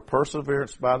doctrine of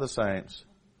perseverance by the saints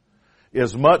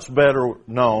is much better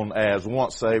known as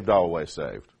once saved, always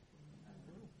saved.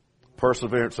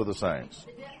 Perseverance of the saints.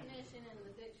 The definition in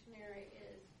the dictionary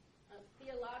is, a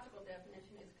theological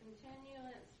definition is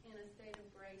continuance in a state of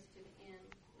grace to the end,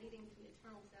 leading to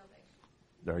eternal salvation.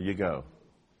 There you go.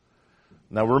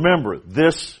 Now remember,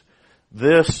 this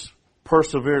this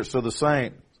perseverance of the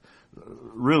saint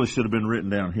really should have been written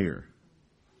down here.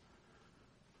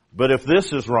 But if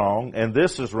this is wrong, and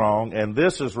this is wrong, and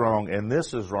this is wrong, and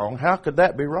this is wrong, how could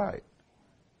that be right?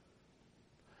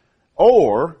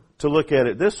 Or, to look at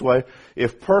it this way,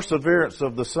 if perseverance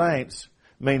of the saints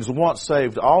means once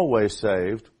saved, always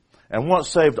saved, and once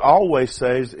saved, always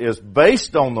saved is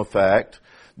based on the fact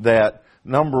that,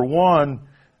 number one,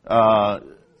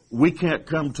 we can't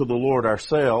come to the Lord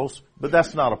ourselves, but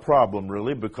that's not a problem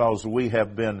really, because we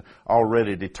have been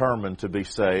already determined to be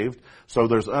saved. So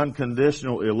there's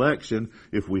unconditional election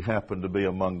if we happen to be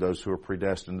among those who are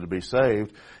predestined to be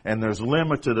saved. And there's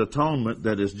limited atonement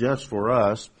that is just for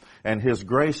us. And His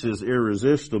grace is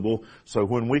irresistible. So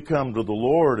when we come to the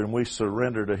Lord and we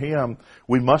surrender to Him,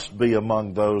 we must be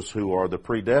among those who are the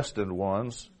predestined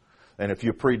ones. And if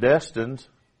you're predestined,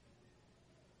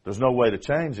 there's no way to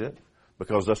change it,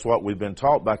 because that's what we've been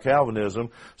taught by Calvinism.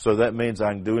 So that means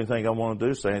I can do anything I want to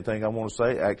do, say anything I want to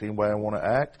say, act any way I want to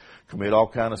act, commit all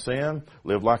kind of sin,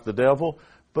 live like the devil.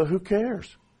 But who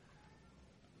cares?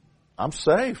 I'm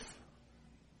safe.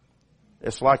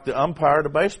 It's like the umpire at a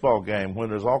baseball game when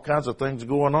there's all kinds of things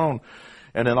going on.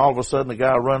 And then all of a sudden the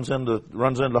guy runs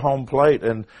into home plate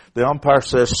and the umpire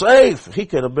says, safe! He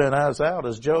could have been as out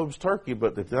as Job's turkey,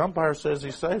 but if the umpire says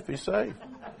he's safe, he's safe.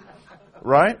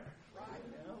 Right?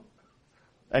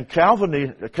 And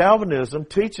Calvinism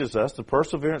teaches us the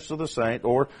perseverance of the saint,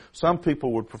 or some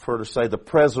people would prefer to say the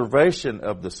preservation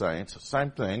of the saints,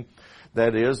 same thing.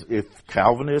 That is, if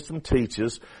Calvinism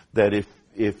teaches that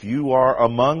if you are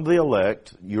among the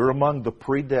elect, you're among the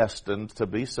predestined to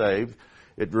be saved,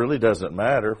 it really doesn't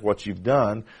matter what you've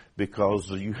done, because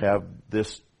you have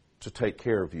this to take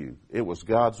care of you. It was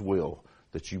God's will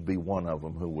that you be one of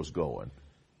them who was going.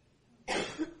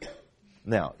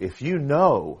 Now, if you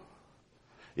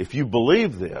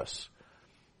believe this,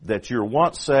 that you're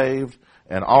once saved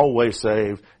and always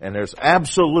saved, and there's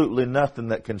absolutely nothing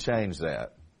that can change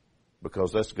that,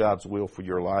 because that's God's will for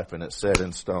your life and it's set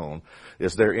in stone,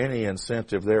 is there any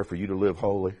incentive there for you to live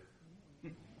holy?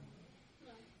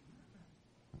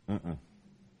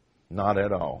 Not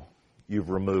at all. You've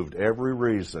removed every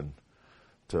reason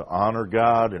to honor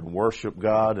God and worship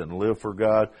God and live for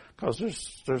God, because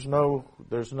there's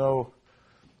no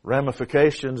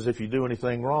ramifications if you do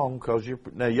anything wrong. Because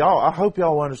now y'all, I hope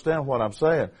y'all understand what I'm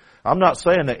saying. I'm not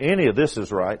saying that any of this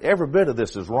is right. Every bit of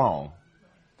this is wrong.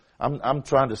 I'm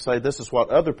trying to say this is what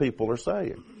other people are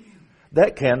saying.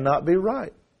 That cannot be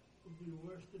right. It'd be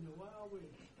worse than the Wild West.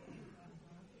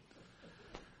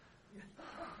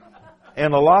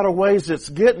 In a lot of ways, it's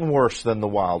getting worse than the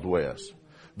Wild West.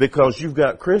 Because you've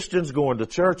got Christians going to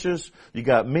churches, you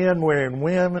got men marrying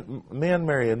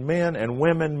men, and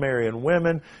women marrying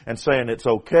women, and saying it's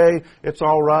okay, it's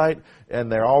all right,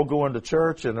 and they're all going to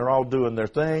church, and they're all doing their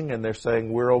thing, and they're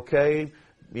saying we're okay.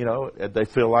 You know, they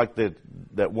feel like that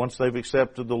once they've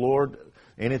accepted the Lord,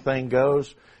 anything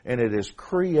goes, and it is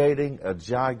creating a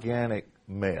gigantic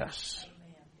mess.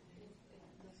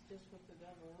 That's just what the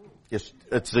devil wants.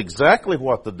 It's exactly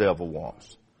what the devil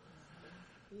wants.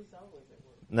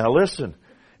 Now listen,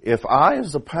 if I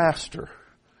as a pastor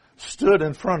stood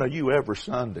in front of you every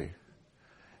Sunday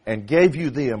and gave you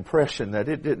the impression that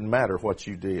it didn't matter what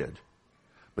you did,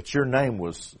 but your name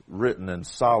was written in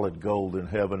solid gold in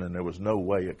heaven and there was no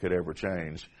way it could ever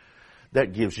change,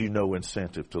 that gives you no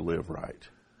incentive to live right.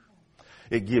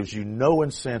 It gives you no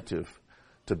incentive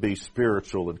to be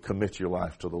spiritual and commit your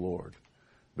life to the Lord.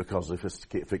 Because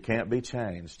if it can't be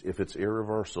changed, if it's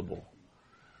irreversible,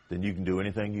 then you can do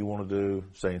anything you want to do,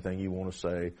 say anything you want to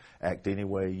say, act any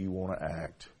way you want to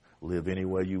act, live any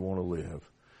way you want to live,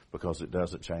 because it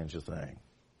doesn't change a thing.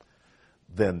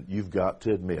 Then you've got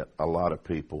to admit a lot of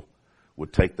people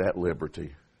would take that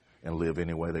liberty and live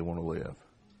any way they want to live,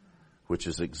 which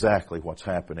is exactly what's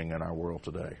happening in our world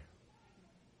today.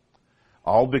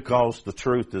 All because the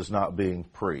truth is not being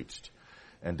preached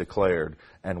and declared,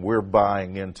 and we're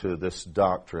buying into this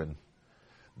doctrine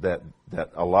that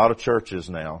a lot of churches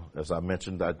now, as I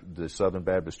mentioned, the Southern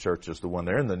Baptist Church is the one.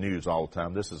 They're in the news all the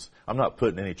time. I'm not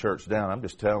putting any church down. I'm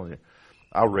just telling you.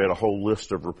 I read a whole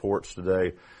list of reports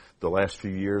today, the last few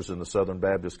years in the Southern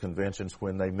Baptist conventions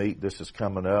when they meet. This is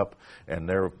coming up, and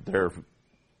they're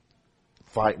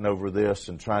fighting over this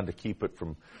and trying to keep it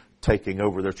from taking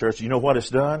over their church. You know what it's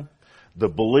done? The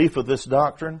belief of this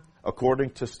doctrine, according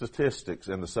to statistics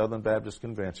in the Southern Baptist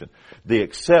Convention, the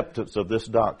acceptance of this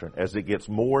doctrine, as it gets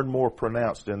more and more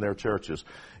pronounced in their churches,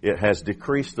 it has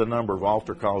decreased the number of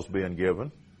altar calls being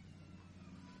given.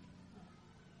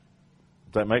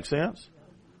 Does that make sense?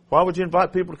 Why would you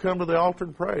invite people to come to the altar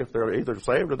and pray if they're either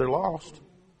saved or they're lost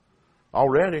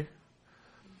already?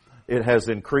 It has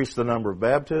increased the number of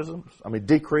baptisms.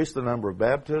 Decreased the number of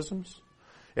baptisms.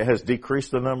 It has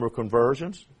decreased the number of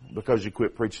conversions because you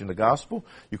quit preaching the gospel.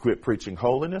 You quit preaching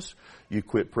holiness. You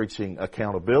quit preaching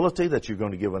accountability, that you're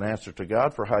going to give an answer to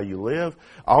God for how you live.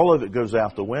 All of it goes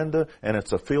out the window, and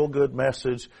it's a feel-good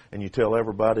message, and you tell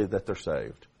everybody that they're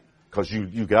saved. Because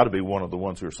you got to be one of the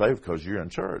ones who are saved because you're in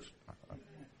church.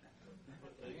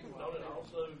 Don't it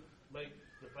also make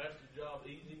the pastor's job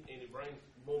easy, and it brings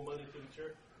more money to the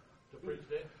church to preach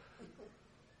that?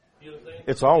 You understand?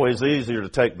 It's always easier to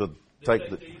take the easy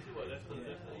way. That's the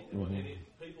easy way. And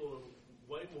people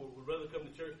way more would rather come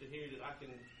to church to hear that I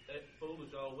can act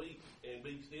foolish all week and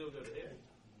be still go to heaven.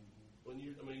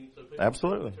 So people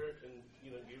Absolutely. come to church and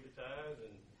give the tithes,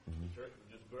 and the church will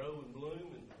just grow and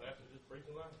bloom, and the pastor's just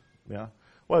preaching life. Yeah.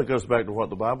 Well, it goes back to what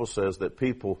the Bible says, that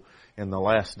people in the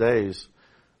last days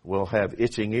will have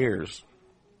itching ears,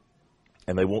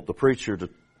 and they want the preacher to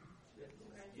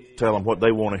tell them what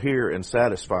they want to hear and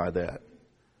satisfy that.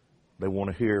 They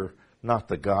want to hear not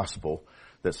the gospel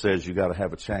that says you got to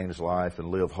have a changed life and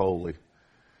live holy,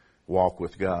 walk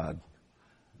with God,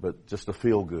 but just to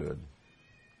feel good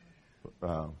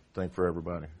thing for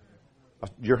everybody.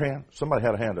 Your hand? Somebody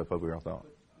had a hand up over here, I thought.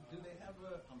 Do they have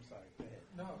I'm sorry, go ahead.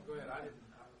 No, go ahead. I didn't.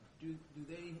 Do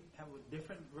they have a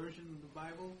different version of the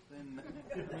Bible than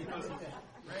because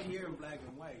right here in black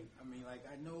and white?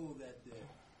 I know that the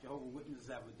Jehovah's Witnesses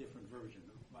have a different version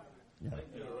of the Bible. Yeah.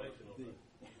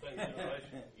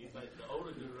 You think the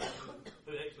older generation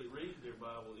who actually reads their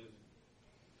Bible is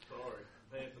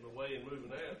passing away and moving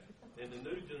out, and the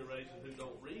new generation who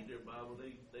don't read their Bible,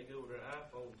 they go with their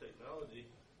iPhone technology.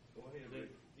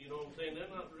 You know what I'm saying? They're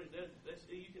not. That's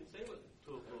you can sell it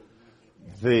to a fool.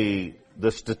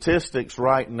 The statistics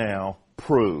right now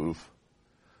prove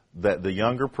that the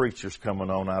younger preachers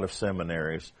coming on out of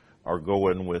seminaries are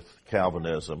going with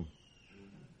Calvinism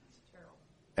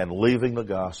and leaving the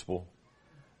gospel,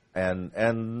 and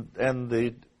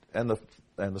the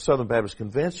Southern Baptist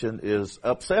Convention is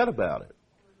upset about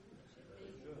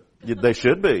it. They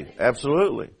should be,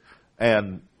 absolutely.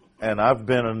 And I've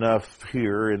been enough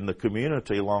here in the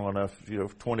community long enough,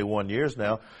 21 years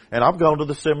now, and I've gone to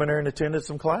the seminary and attended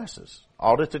some classes,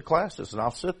 audited classes, and I'll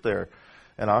sit there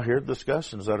and I'll hear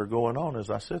discussions that are going on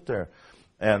as I sit there.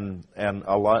 And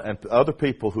other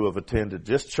people who have attended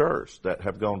just church that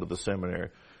have gone to the seminary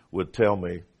would tell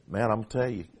me, man, I'm going to tell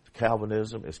you,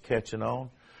 Calvinism is catching on.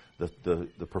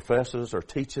 The professors are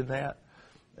teaching that.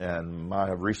 And my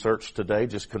research today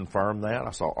just confirmed that.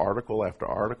 I saw article after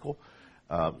article.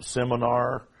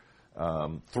 Seminar,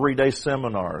 3-day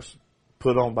seminars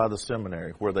put on by the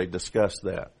seminary where they discuss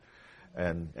that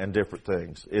and different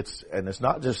things. It's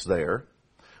not just there,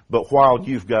 but while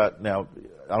you've got, now,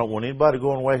 I don't want anybody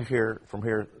going away from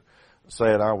here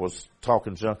saying I was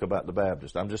talking junk about the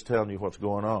Baptist. I'm just telling you what's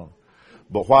going on.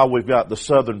 But while we've got the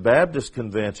Southern Baptist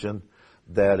Convention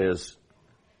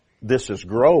this is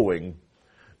growing,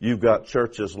 you've got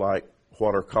churches like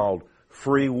what are called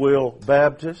Free Will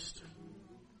Baptist.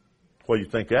 What do you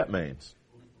think that means?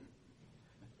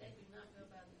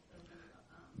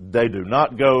 They do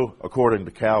not go according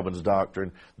to Calvin's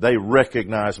doctrine. They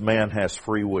recognize man has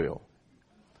free will.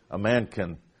 A man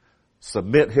can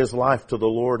submit his life to the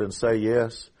Lord and say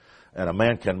yes, and a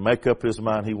man can make up his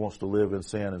mind he wants to live in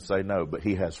sin and say no, but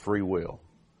he has free will.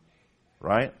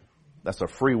 Right? That's a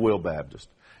Free Will Baptist.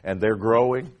 And they're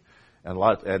growing.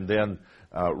 And then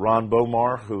Ron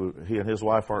Bomar, who he and his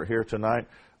wife aren't here tonight,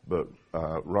 but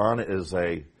Ron is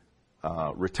a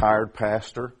retired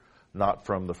pastor, not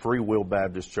from the Free Will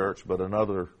Baptist Church, but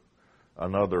another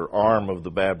arm of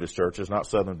the Baptist churches, not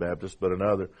Southern Baptist, but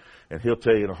another. And he'll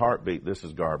tell you in a heartbeat, this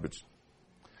is garbage.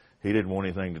 He didn't want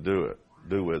anything to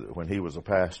do with it when he was a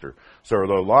pastor. So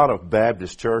there are a lot of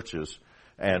Baptist churches,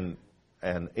 and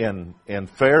in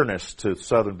fairness to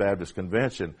Southern Baptist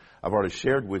Convention, I've already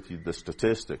shared with you the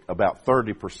statistic. About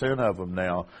 30% of them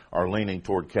now are leaning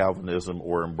toward Calvinism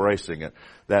or embracing it.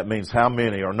 That means how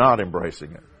many are not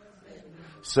embracing it?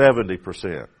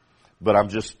 70%. But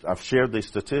I've shared these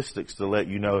statistics to let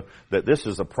you know that this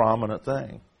is a prominent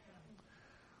thing.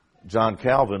 John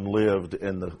Calvin lived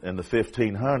in the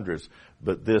 1500s,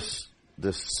 but this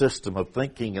system of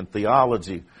thinking and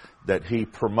theology that he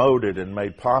promoted and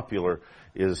made popular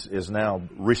is now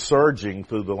resurging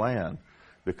through the land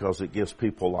because it gives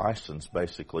people license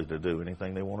basically to do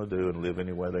anything they want to do and live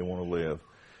any way they want to live.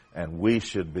 And we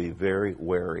should be very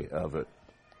wary of it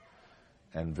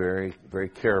and very, very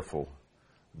careful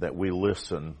that we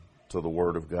listen to the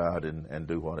Word of God and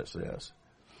do what it says.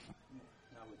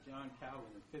 Now with John Calvin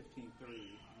in 1530,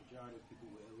 the majority of people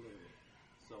were illiterate.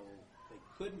 So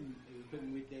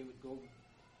they would go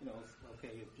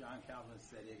okay, if John Calvin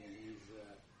said it and he's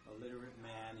a literate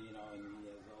man, and he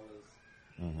has all this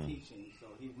teaching, so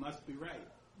he must be right.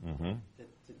 Mm-hmm.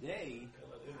 Today,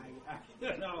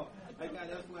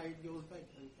 that's why it goes back.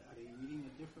 Are they reading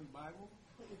a different Bible?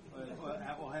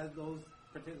 Or has those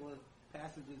particular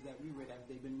passages that we read, have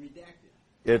they been redacted?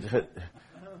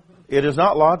 It is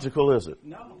not logical, is it?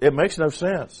 No. It makes no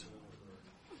sense.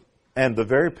 And the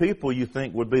very people you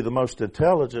think would be the most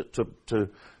intelligent to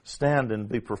stand and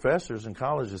be professors in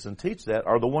colleges and teach that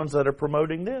are the ones that are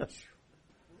promoting this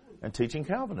and teaching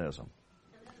Calvinism.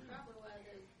 And that's probably why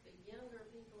the younger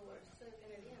people are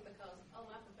soaking it in because,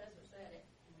 my professor said it,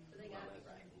 so they got to be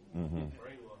right. Mm-hmm.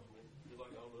 Brainwash me, just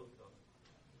like all those guys.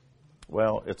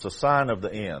 Well, it's a sign of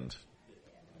the end,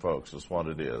 folks, is what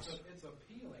it is. It's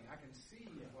appealing. I can see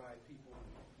why people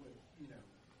would,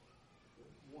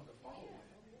 want to follow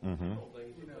it. Mm-hmm.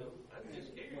 I'm just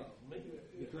scared.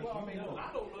 Well,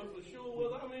 I don't know for sure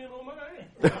whether I'm in or my ass.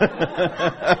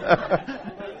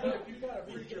 If you've got a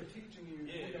preacher teaching you,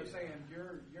 saying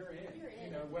you're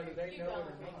in, whether they know it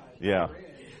or not, Yeah. you're in,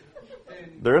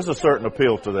 then There is a certain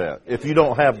appeal to that. If you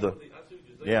don't have the,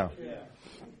 yeah. I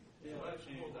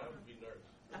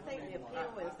think the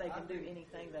appeal is they can do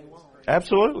anything they want.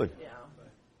 Absolutely. Yeah.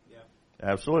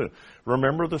 Absolutely.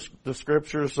 Remember the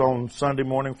scriptures on Sunday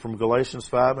morning from Galatians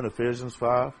 5 and Ephesians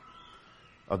 5?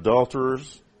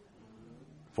 Adulterers,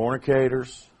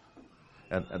 fornicators,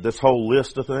 and this whole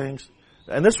list of things.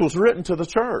 And this was written to the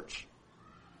church.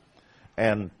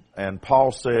 And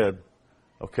Paul said,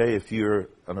 okay, if you're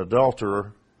an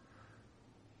adulterer,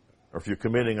 or if you're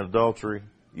committing adultery,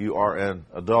 you are an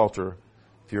adulterer.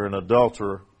 If you're an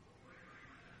adulterer,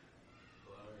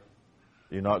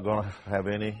 you're not going to have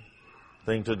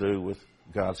anything to do with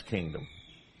God's kingdom.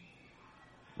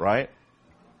 Right?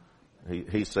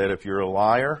 He said if you're a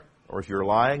liar, or if you're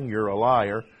lying, you're a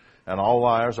liar. And all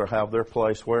liars have their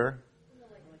place where?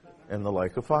 In the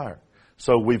lake of fire.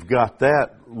 So we've got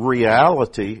that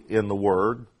reality in the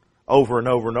Word over and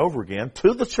over and over again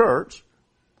to the church,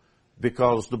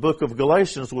 because the book of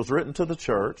Galatians was written to the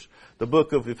church. The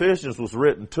book of Ephesians was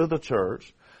written to the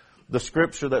church. The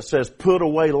scripture that says put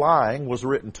away lying was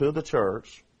written to the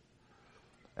church.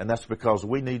 And that's because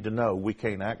we need to know we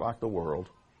can't act like the world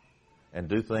and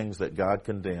do things that God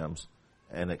condemns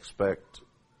and expect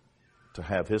to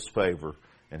have His favor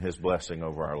and His blessing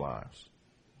over our lives.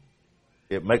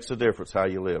 It makes a difference how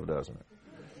you live, doesn't it?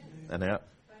 And that.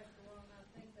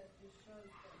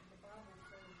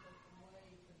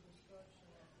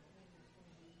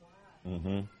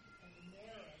 Mm-hmm.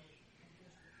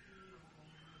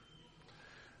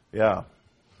 Yeah.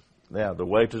 The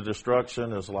way to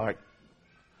destruction is like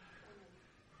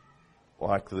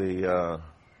the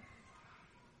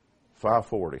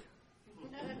 540.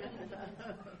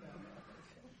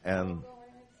 And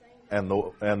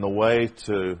the way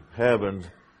to heaven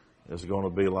is going to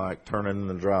be like turning in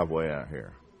the driveway out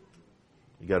here.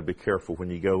 You got to be careful when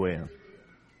you go in.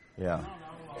 Yeah.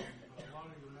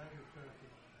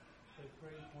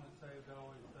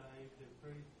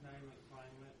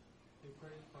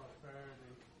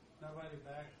 Nobody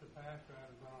backs the pastor out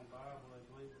of his own Bible. They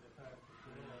believe what the pastor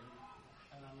said.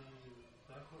 And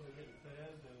that's what they're getting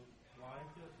fed. They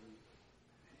like it.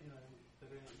 And,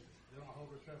 they don't hold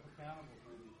themselves accountable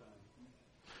for anything.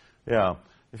 Yeah.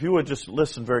 If you would just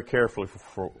listen very carefully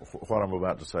for what I'm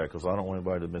about to say, because I don't want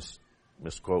anybody to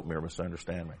misquote me or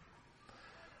misunderstand me.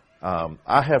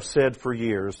 I have said for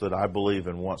years that I believe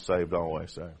in once saved,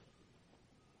 always saved.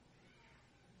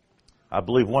 I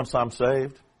believe once I'm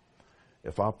saved,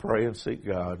 if I pray and seek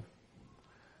God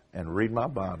and read my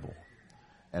Bible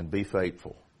and be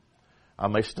faithful, I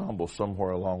may stumble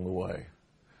somewhere along the way,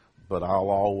 but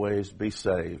I'll always be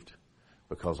saved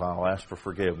because I'll ask for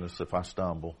forgiveness if I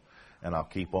stumble, and I'll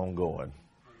keep on going.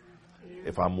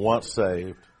 If I'm once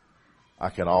saved, I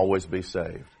can always be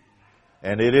saved.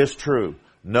 And it is true.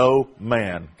 No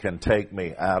man can take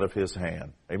me out of His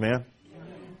hand. Amen?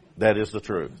 That is the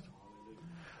truth.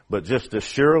 But just as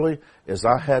surely as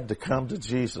I had to come to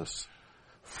Jesus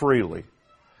freely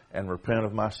and repent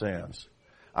of my sins,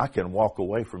 I can walk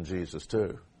away from Jesus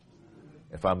too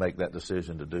if I make that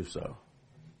decision to do so.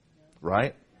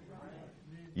 Right?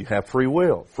 You have free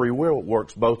will. Free will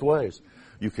works both ways.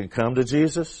 You can come to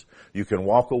Jesus, you can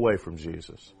walk away from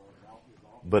Jesus.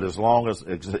 But as long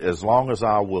as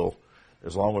I will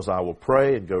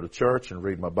pray and go to church and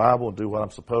read my Bible and do what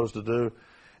I'm supposed to do,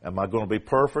 am I going to be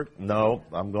perfect? No,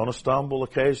 I'm going to stumble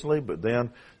occasionally, but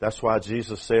then that's why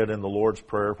Jesus said in the Lord's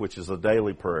Prayer, which is a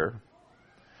daily prayer.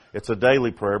 It's a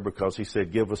daily prayer because He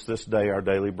said, give us this day our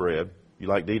daily bread. You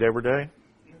like to eat every day?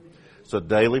 It's a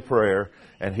daily prayer,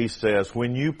 and He says,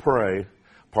 when you pray,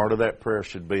 part of that prayer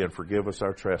should be, and forgive us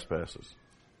our trespasses.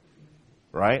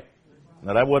 Right?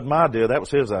 Now that wasn't my idea, that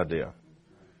was his idea.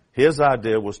 His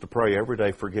idea was to pray every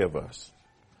day, forgive us,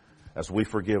 as we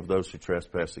forgive those who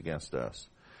trespass against us.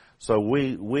 So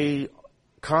we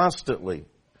constantly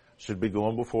should be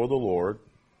going before the Lord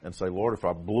and say, Lord, if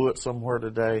I blew it somewhere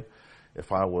today,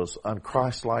 if I was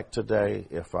unchristlike today,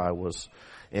 if I was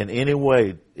in any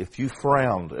way, if you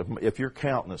frowned, if your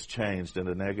countenance changed in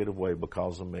a negative way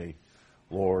because of me,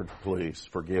 Lord, please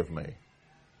forgive me.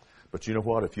 But you know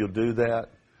what? If you'll do that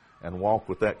and walk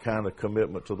with that kind of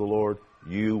commitment to the Lord,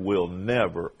 you will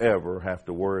never, ever have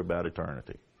to worry about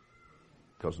eternity.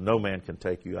 Because no man can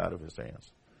take you out of his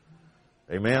hands.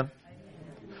 Amen?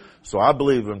 So I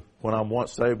believe when I'm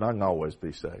once saved, I can always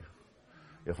be saved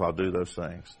if I'll do those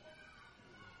things.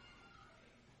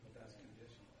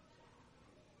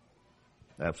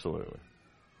 Absolutely.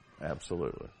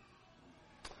 Absolutely.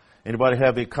 Anybody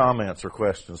have any comments or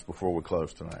questions before we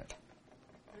close tonight?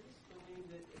 I just believe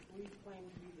that if we claim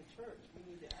to be the church, we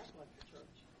need to act like the church.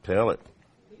 Tell it.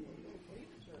 We need to be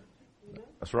the church, you know?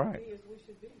 That's right. Be as we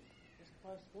should be, as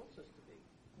Christ wants us to be.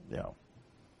 Yeah.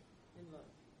 In love.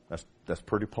 That's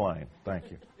pretty plain. Thank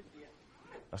you.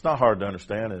 That's not hard to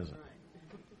understand, is it?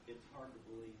 It's hard to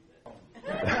believe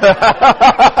that.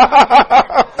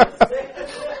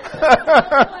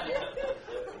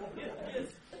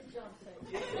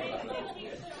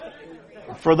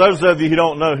 For those of you who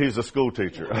don't know, he's a school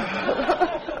teacher.